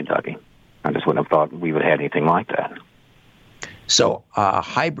thought that in Kentucky. I just wouldn't have thought we would have had anything like that. So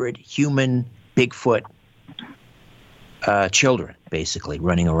hybrid human Bigfoot children, basically,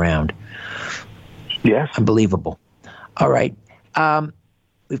 running around. Yes. Unbelievable. All right.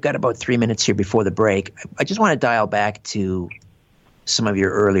 We've got about 3 minutes here before the break. I just want to dial back to some of your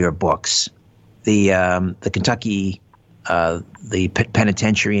earlier books. The Kentucky, the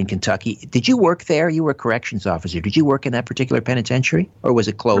penitentiary in Kentucky. Did you work there? You were a corrections officer. Did you work in that particular penitentiary, or was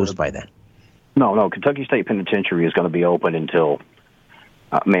it closed by then? No. Kentucky State Penitentiary is going to be open until,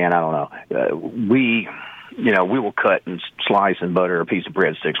 I don't know. We will cut and slice and butter a piece of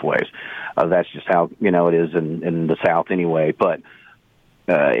bread 6 ways. That's just how, it is in the South anyway. But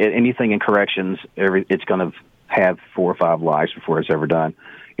anything in corrections, it's going to have 4 or 5 lives before it's ever done.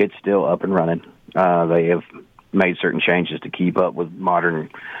 It's still up and running. They have made certain changes to keep up with modern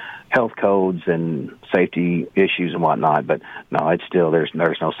health codes and safety issues and whatnot. But no, it's still, there's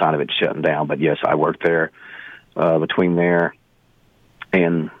no sign of it shutting down. But yes, I worked there between there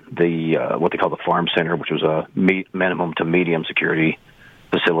and the what they call the Farm Center, which was a minimum to medium security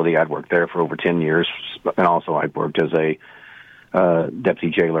facility. I'd worked there for over 10 years, and also I'd worked as a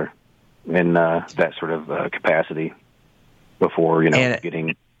deputy jailer in that sort of capacity before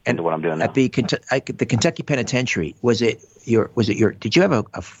getting into what I'm doing now. At the Kentucky Penitentiary, was it your? Did you have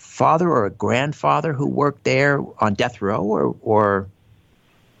a father or a grandfather who worked there on death row, or?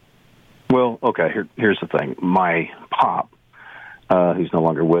 Well, okay. Here's the thing. My pop, who's no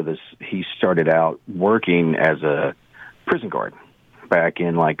longer with us, he started out working as a prison guard back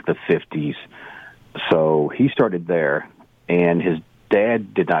in like the 50s. So he started there, and his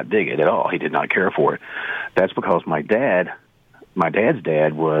dad did not dig it at all. He did not care for it. That's because my dad's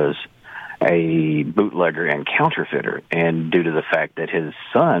dad was a bootlegger and counterfeiter, and due to the fact that his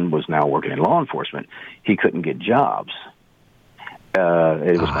son was now working in law enforcement, he couldn't get jobs. It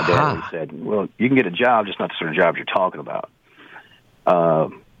was my dad who said, well, you can get a job, just not the sort of jobs you're talking about.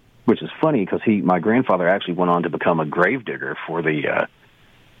 Which is funny because my grandfather actually went on to become a gravedigger for the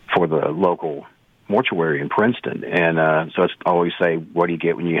local mortuary in Princeton. And so I always say, what do you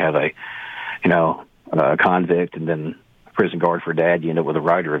get when you have a convict and then a prison guard for dad? You end up with a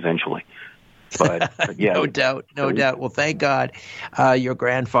writer eventually. But yeah. No doubt. Well, thank God your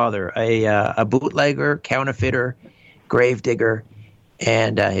grandfather, a bootlegger, counterfeiter, gravedigger,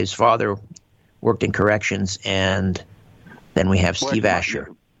 and his father worked in corrections, and then we have Steve Asher,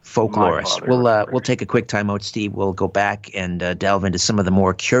 folklorist. We'll take a quick time out, Steve. We'll go back and delve into some of the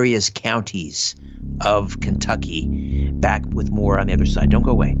more curious counties of Kentucky. Back with more on the other side. Don't go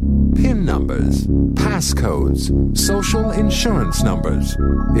away. PIN numbers, passcodes, social insurance numbers.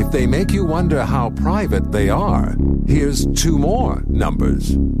 If they make you wonder how private they are, here's 2 more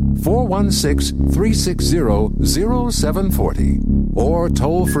numbers. 416-360-0740 or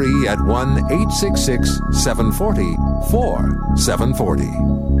toll free at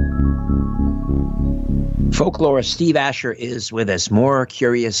 1-866-740-4740. Folklorist Steve Asher is with us. More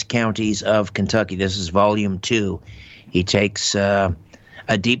Curious Counties of Kentucky. This is Volume 2. He takes a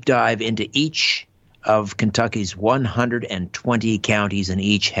deep dive into each of Kentucky's 120 counties, and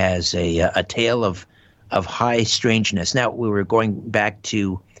each has a tale of high strangeness. Now, we were going back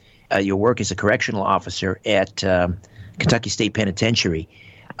to your work as a correctional officer at Kentucky State Penitentiary.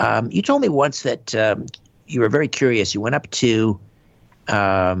 You told me once that you were very curious. You went up to,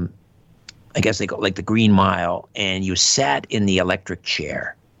 I guess they call it like the Green Mile, and you sat in the electric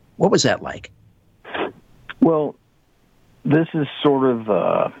chair. What was that like? Well, this is sort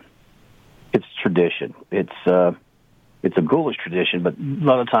of it's tradition. It's a ghoulish tradition, but a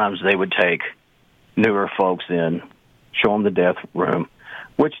lot of times they would take newer folks in, show them the death room,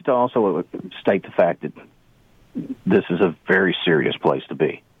 which to also state the fact that this is a very serious place to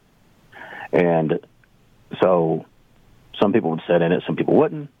be. And so some people would sit in it, some people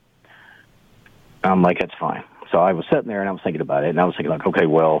wouldn't. I'm like, that's fine. So I was sitting there and I was thinking about it, and I was thinking like, okay,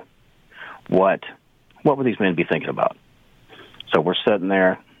 well, what would these men be thinking about? So we're sitting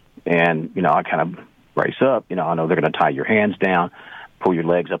there, and, I kind of brace up. I know they're going to tie your hands down, pull your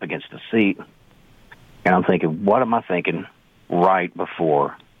legs up against the seat. And I'm thinking, what am I thinking right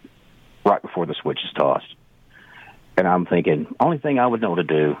before the switch is tossed? And I'm thinking, only thing I would know to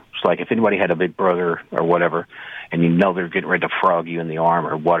do is like if anybody had a big brother or whatever, and you know they're getting ready to frog you in the arm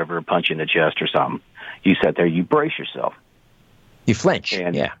or whatever, punch you in the chest or something, you sit there, you brace yourself. You flinch.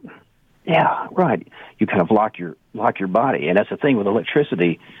 And, yeah. Yeah, right. You kind of lock your body, and that's the thing with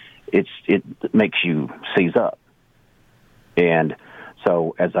electricity. It makes you seize up. And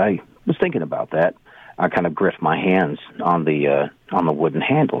so as I was thinking about that, I kind of gripped my hands on the wooden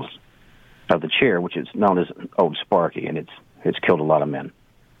handles of the chair, which is known as Old Sparky, and it's killed a lot of men.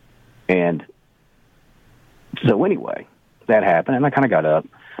 And so anyway, that happened, and I kind of got up,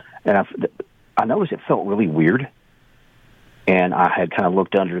 and I noticed it felt really weird. And I had kind of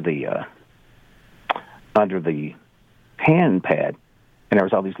looked under the hand pad, and there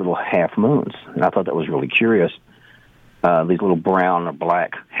was all these little half moons, and I thought that was really curious. These little brown or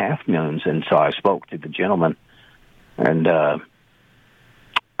black half moons, and so I spoke to the gentleman, and I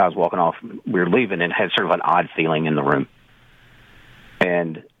was walking off. We were leaving, and had sort of an odd feeling in the room,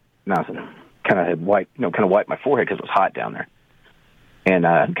 and I kind of had wiped my forehead because it was hot down there, and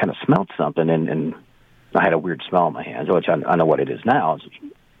I kind of smelled something, and I had a weird smell in my hands, which I know what it is now. It's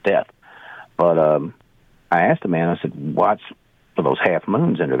death. But I asked the man, I said, what's for those half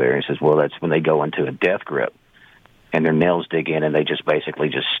moons under there? He says, well, that's when they go into a death grip, and their nails dig in, and they just basically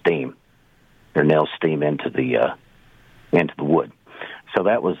just steam. Their nails steam into the wood. So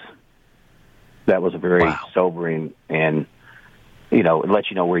that was a very sobering, and, it lets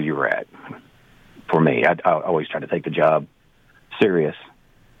you know where you're at. For me, I always try to take the job serious,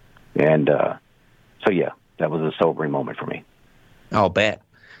 and so, yeah, that was a sobering moment for me. I'll bet.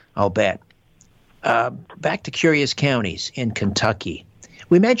 Back to Curious Counties in Kentucky.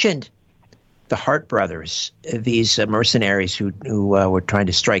 We mentioned the Hart brothers, these mercenaries who were trying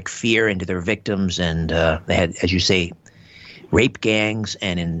to strike fear into their victims, and they had, as you say, rape gangs,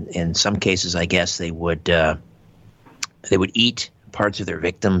 and in some cases, I guess, they would eat parts of their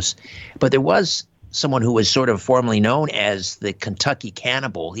victims. But there was someone who was sort of formerly known as the Kentucky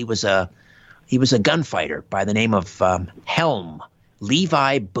Cannibal. He was a gunfighter by the name of Helm,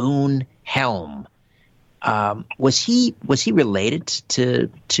 Levi Boone Helm. Was he related to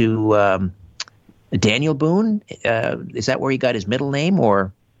Daniel Boone? Is that where he got his middle name,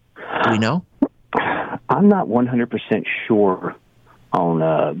 or do we know? I'm not 100% sure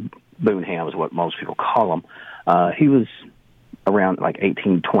on Boone Helm is what most people call him. He was around like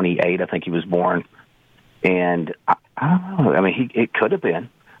 1828, I think he was born, and I don't know. I mean, it could have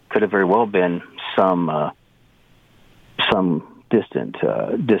very well been some distant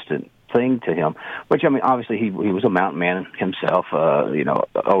thing to him. Which, I mean, obviously he was a mountain man himself,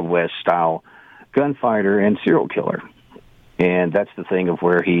 Old West style gunfighter and serial killer, and that's the thing of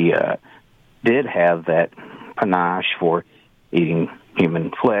where he did have that panache for eating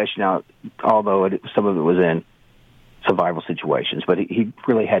human flesh. Now, although some of it was in survival situations, but he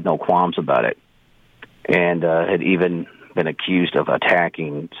really had no qualms about it, and had even been accused of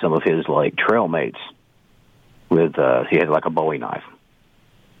attacking some of his trail mates with he had like a Bowie knife,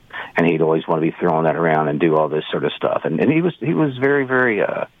 and he'd always want to be throwing that around and do all this sort of stuff. And he was very, very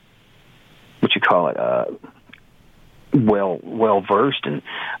well versed in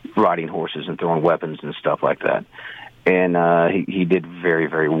riding horses and throwing weapons and stuff like that. And he did very,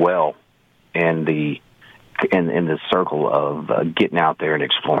 very well in the circle of getting out there and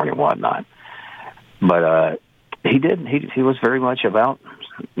exploring and whatnot. But he was very much about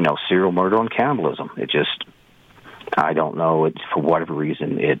serial murder and cannibalism. It just, I don't know, it's for whatever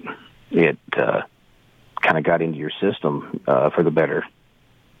reason it kind of got into your system for the better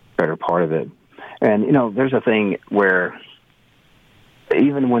part of it. And there's a thing where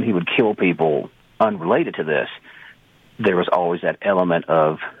even when he would kill people unrelated to this, there was always that element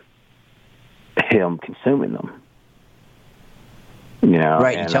of him consuming them.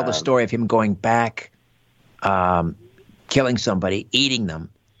 Right. You tell the story of him going back, killing somebody, eating them,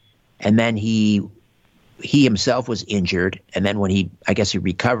 and then he himself was injured, and then when he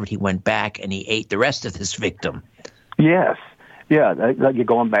recovered, he went back and he ate the rest of this victim. Yes. Yeah, you're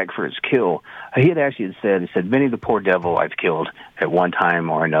going back for his kill. He had actually said, many of the poor devil I've killed at one time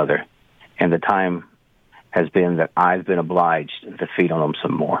or another, and the time has been that I've been obliged to feed on them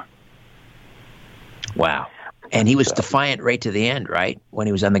some more. Wow. And he was defiant right to the end, right? When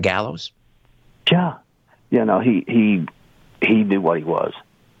he was on the gallows? Yeah. He knew what he was.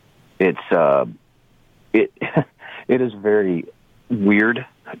 It is very weird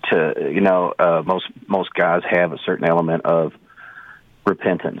to, most guys have a certain element of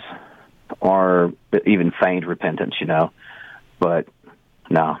repentance or even feigned repentance, but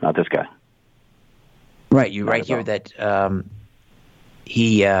no, not this guy. Right. You write here that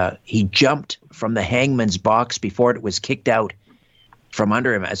He jumped from the hangman's box before it was kicked out from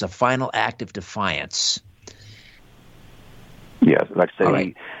under him as a final act of defiance. Yes, like I say,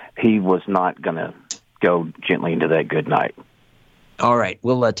 right. he was not going to go gently into that good night. All right,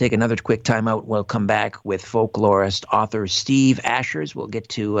 we'll take another quick time out. We'll come back with folklorist, author Steve Ashers. We'll get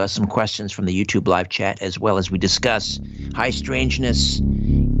to some questions from the YouTube live chat, as well as we discuss high strangeness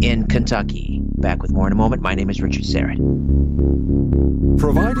in Kentucky. Back with more in a moment. My name is Richard Syrett.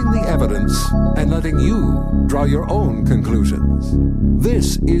 Providing the evidence and letting you draw your own conclusions.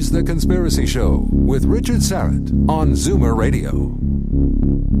 This is The Conspiracy Show with Richard Syrett on Zoomer Radio.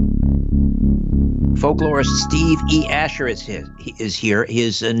 Folklorist Steve E. Asher is here.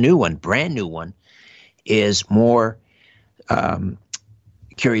 His new one, brand new one, is more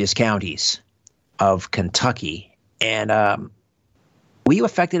Curious Counties of Kentucky. And were you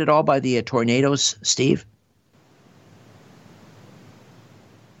affected at all by the tornadoes, Steve?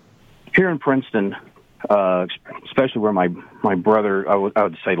 Here in Princeton, especially where my brother, I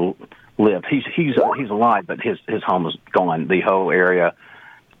would say, lived. He's alive, but his home is gone. The whole area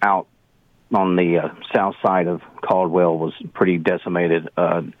out on the south side of Caldwell was pretty decimated.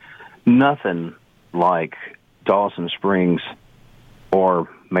 Nothing like Dawson Springs or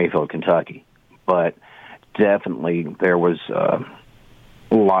Mayfield, Kentucky, but definitely there was a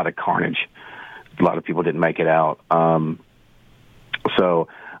lot of carnage. A lot of people didn't make it out. So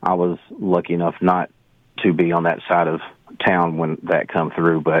I was lucky enough not to be on that side of town when that come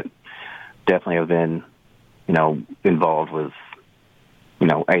through, but definitely have been, involved with,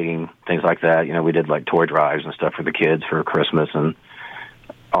 aiding, things like that. We did like toy drives and stuff for the kids for Christmas and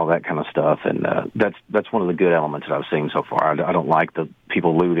all that kind of stuff. And that's one of the good elements that I've seen so far. I don't like the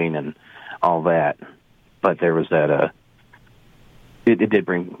people looting and all that, but there was that, it did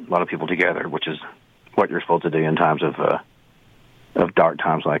bring a lot of people together, which is what you're supposed to do in times of dark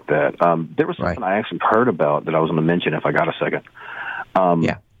times like that. There was something I actually heard about that I was going to mention if I got a second.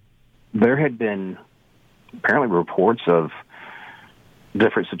 There had been apparently reports of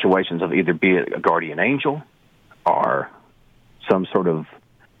different situations of either be it a guardian angel or some sort of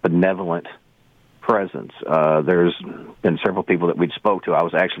benevolent presence. There's been several people that we'd spoke to. I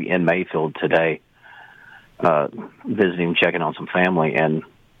was actually in Mayfield today visiting, checking on some family, and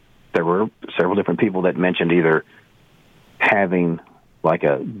there were several different people that mentioned either having like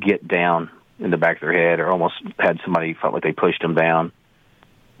a get down in the back of their head, or almost had somebody felt like they pushed them down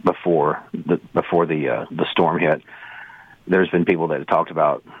before the storm hit. There's been people that have talked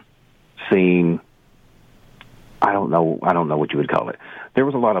about seeing, I don't know what you would call it. There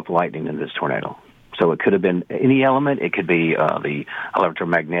was a lot of lightning in this tornado, so it could have been any element. It could be the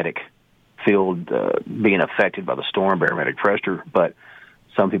electromagnetic field being affected by the storm, barometric pressure. But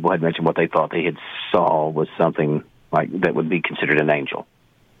some people had mentioned what they thought they had saw was something like that would be considered an angel.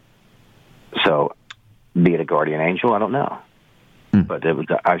 So, be it a guardian angel, I don't know. But it was,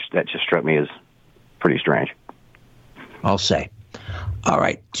 that just struck me as pretty strange. I'll say. All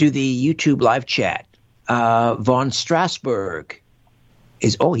right, to the YouTube live chat. Von Strasberg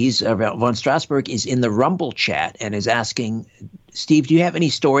is Von Strasberg is in the Rumble chat and is asking, Steve, do you have any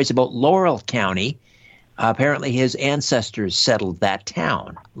stories about Laurel County? Apparently, his ancestors settled that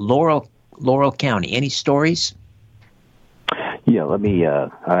town, Laurel County. Any stories? Yeah, let me. I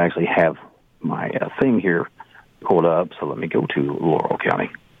actually have my thing here pulled up, so let me go to Laurel County.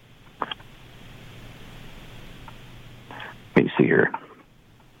 Let me see here.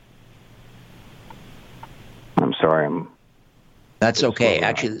 I'm sorry. That's okay.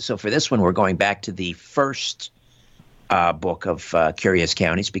 Actually, so for this one, we're going back to the first book of Curious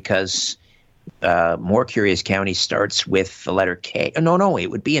Counties, because More Curious Counties starts with the letter K. No, it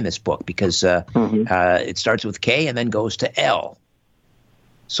would be in this book because it starts with K and then goes to L.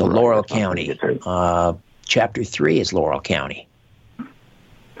 So right, Laurel County. Chapter 3 is Laurel County.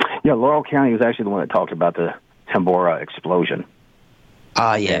 Yeah, Laurel County was actually the one that talked about the Tambora explosion.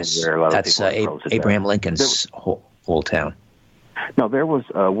 Yes. That's Abraham Lincoln's whole town. No, there was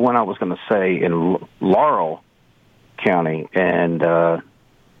one I was going to say in Laurel County, and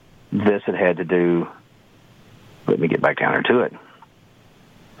this had to do, let me get back down there to it.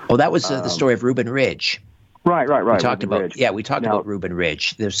 Oh, that was the story of Reuben Ridge. Right. We talked about about Reuben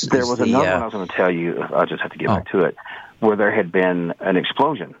Ridge. There was another one I was going to tell you. I just have to get back to it, where there had been an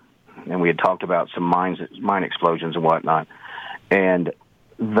explosion, and we had talked about some mine explosions and whatnot, and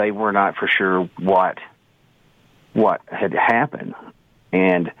they were not for sure what had happened,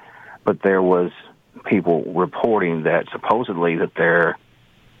 but there was people reporting that supposedly that there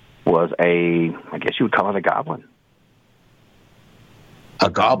was I guess you would call it a goblin. A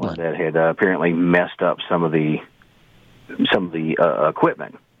goblin that had apparently messed up some of the some of the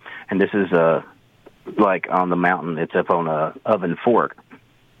equipment. And this is like on the mountain. It's up on Oven Fork.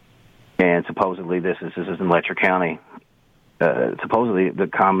 And supposedly this is in Letcher County. Supposedly the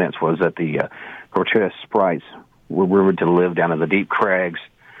comments was that the grotesque sprites were rumored to live down in the deep crags,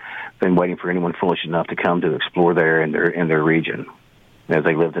 been waiting for anyone foolish enough to come to explore there in their region, as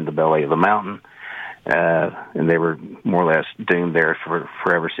they lived in the belly of the mountain, and they were more or less doomed there for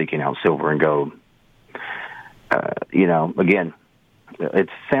forever seeking out silver and gold. Again, it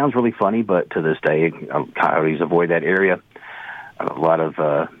sounds really funny, but to this day, coyotes avoid that area. Not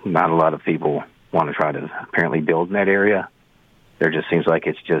a lot of people want to try to apparently build in that area. There just seems like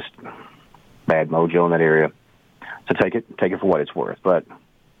it's just bad mojo in that area. So take it for what it's worth. But,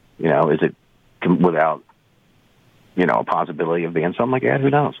 is it without, a possibility of being something like that? Who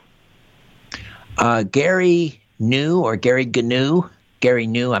knows? Gary New,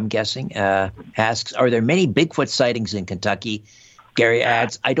 I'm guessing, asks, are there many Bigfoot sightings in Kentucky? Gary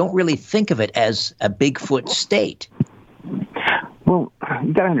adds, I don't really think of it as a Bigfoot state. Well,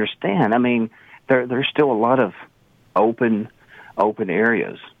 you got to understand. I mean, there's still a lot of open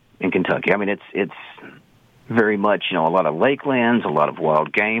areas in Kentucky. I mean, it's very much, a lot of lakelands, a lot of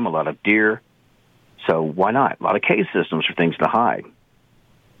wild game, a lot of deer. So why not? A lot of cave systems for things to hide.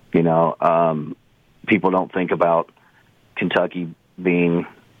 People don't think about Kentucky being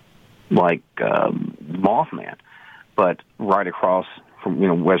like Mothman, but right across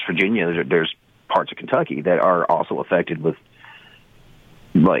from West Virginia, there's parts of Kentucky that are also affected with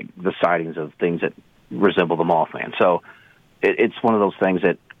like the sightings of things that resemble the Mothman. So it's one of those things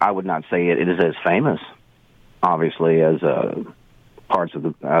that I would not say it is as famous, obviously, as parts of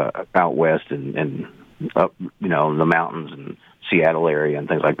the out west and up, the mountains and Seattle area and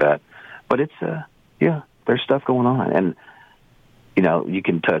things like that. But it's there's stuff going on, and you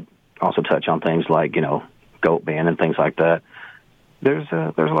can also touch on things like goat band and things like that. There's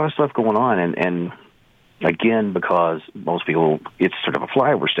a lot of stuff going on, and again, because most people, it's sort of a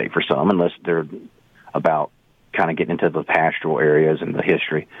flyover state for some, unless they're about kind of getting into the pastoral areas and the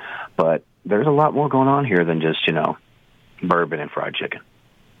history. But there's a lot more going on here than just bourbon and fried chicken.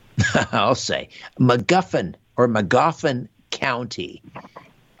 I'll say McGuffin County.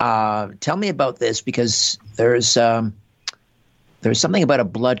 Tell me about this, because there's something about a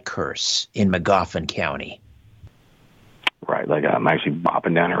blood curse in McGuffin County. Right, like I'm actually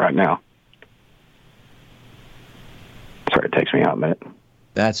bopping down it right now. Sorry, it takes me out a minute.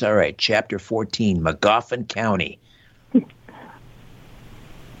 That's all right. Chapter 14, McGuffin County.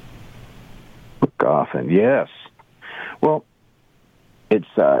 McGuffin, yes. Well, it's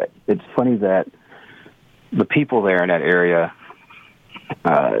funny that the people there in that area,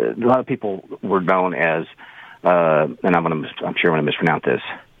 a lot of people were known as, and I'm sure I'm going to mispronounce this,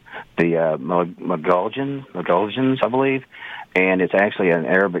 the Magulgans, I believe, and it's actually an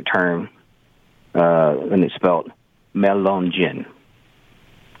Arabic term, and it's spelled Melonjin,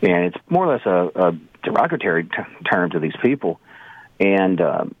 and it's more or less a derogatory term to these people, and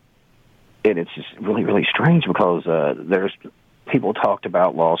it's just really, really strange, because there's people talked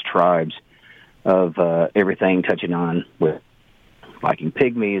about lost tribes of everything touching on with Viking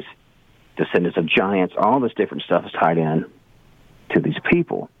pygmies, descendants of giants. All this different stuff is tied in to these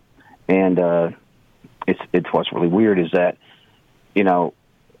people, and it's what's really weird is that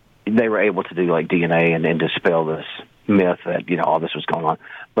they were able to do like DNA and dispel this myth that all this was going on,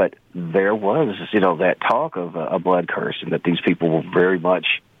 but there was that talk of a blood curse, and that these people were very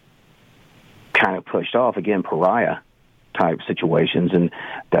much kind of pushed off, again, pariah type situations, and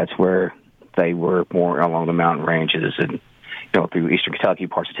that's where they were more along the mountain ranges and through eastern Kentucky,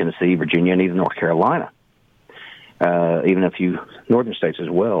 parts of Tennessee, Virginia, and even North Carolina, even a few northern states as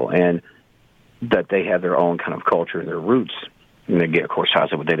well, and that they have their own kind of culture and their roots. And they get, of course,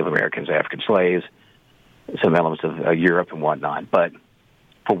 ties up with Native Americans, African slaves, some elements of Europe and whatnot. But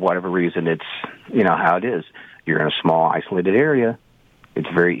for whatever reason, it's how it is. You're in a small, isolated area. It's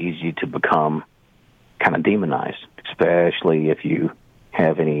very easy to become kind of demonized, especially if you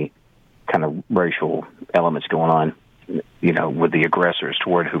have any kind of racial elements going on, with the aggressors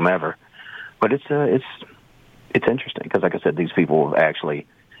toward whomever. But it's interesting, because, like I said, these people have actually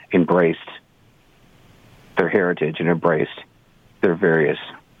embraced their heritage and embraced their various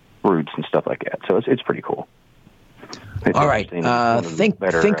roots and stuff like that. So it's pretty cool. All right.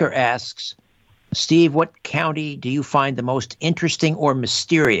 Thinker asks, Steve, what county do you find the most interesting or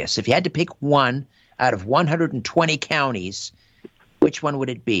mysterious? If you had to pick one out of 120 counties, which one would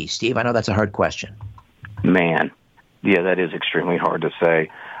it be? Steve, I know that's a hard question. Man, yeah, that is extremely hard to say.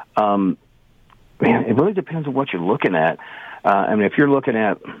 Man, it really depends on what you're looking at. If you're looking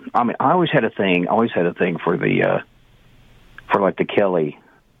at, I always had a thing for the for like the Kelly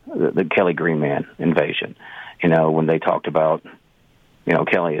Green Man invasion. You know, when they talked about, you know,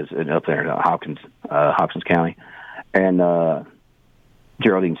 Kelly is up there in Hopkins County, and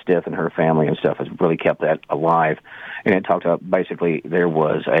Geraldine Stith and her family and stuff has really kept that alive. And it talked about basically there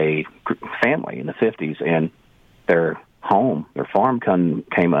was a family in the 50s, and their farm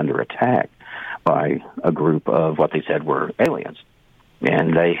came under attack by a group of what they said were aliens.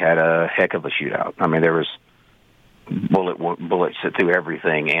 And they had a heck of a shootout. I mean, there was bullets through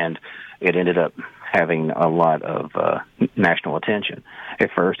everything, and it ended up having a lot of national attention.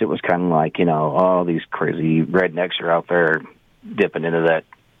 At first, it was kind of like, you know, oh, these crazy rednecks are out there dipping into that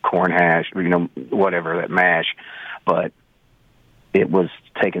corn hash, you know, whatever, that mash. But it was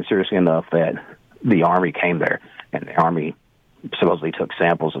taken seriously enough that the Army came there, and the Army supposedly took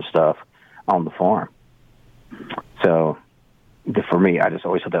samples of stuff on the farm. So for me, I just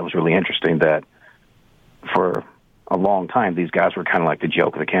always thought that was really interesting, that for a long time, these guys were kind of like the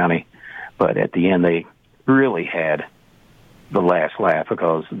joke of the county. But at the end, they really had the last laugh,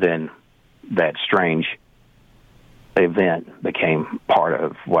 because then that strange event became part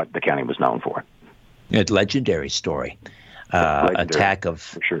of what the county was known for. A legendary story. Attack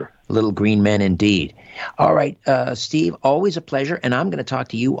of sure. Little Green Men, indeed. All right, Steve, always a pleasure. And I'm going to talk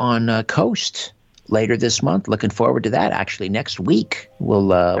to you on Coast later this month. Looking forward to that. Actually, next week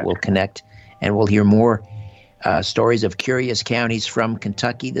we'll connect, and we'll hear more stories of curious counties from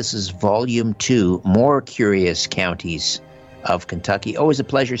Kentucky. This is Volume 2, More Curious Counties of Kentucky. Always a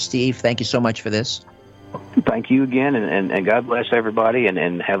pleasure, Steve. Thank you so much for this. Thank you again, and God bless everybody,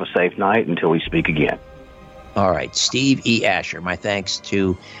 and have a safe night until we speak again. All right, Steve E. Asher. My thanks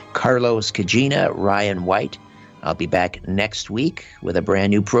to Carlos Cagina, Ryan White. I'll be back next week with a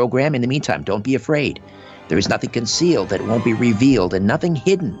brand new program. In the meantime, don't be afraid. There is nothing concealed that won't be revealed, and nothing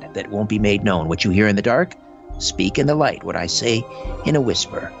hidden that won't be made known. What you hear in the dark, speak in the light. What I say in a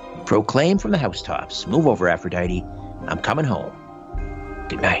whisper, proclaim from the housetops. Move over, Aphrodite. I'm coming home.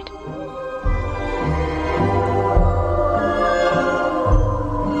 Good night.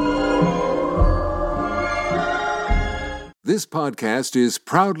 This podcast is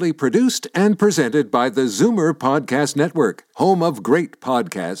proudly produced and presented by the Zoomer Podcast Network, home of great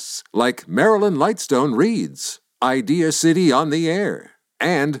podcasts like Marilyn Lightstone Reads, Idea City on the Air,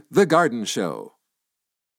 and The Garden Show.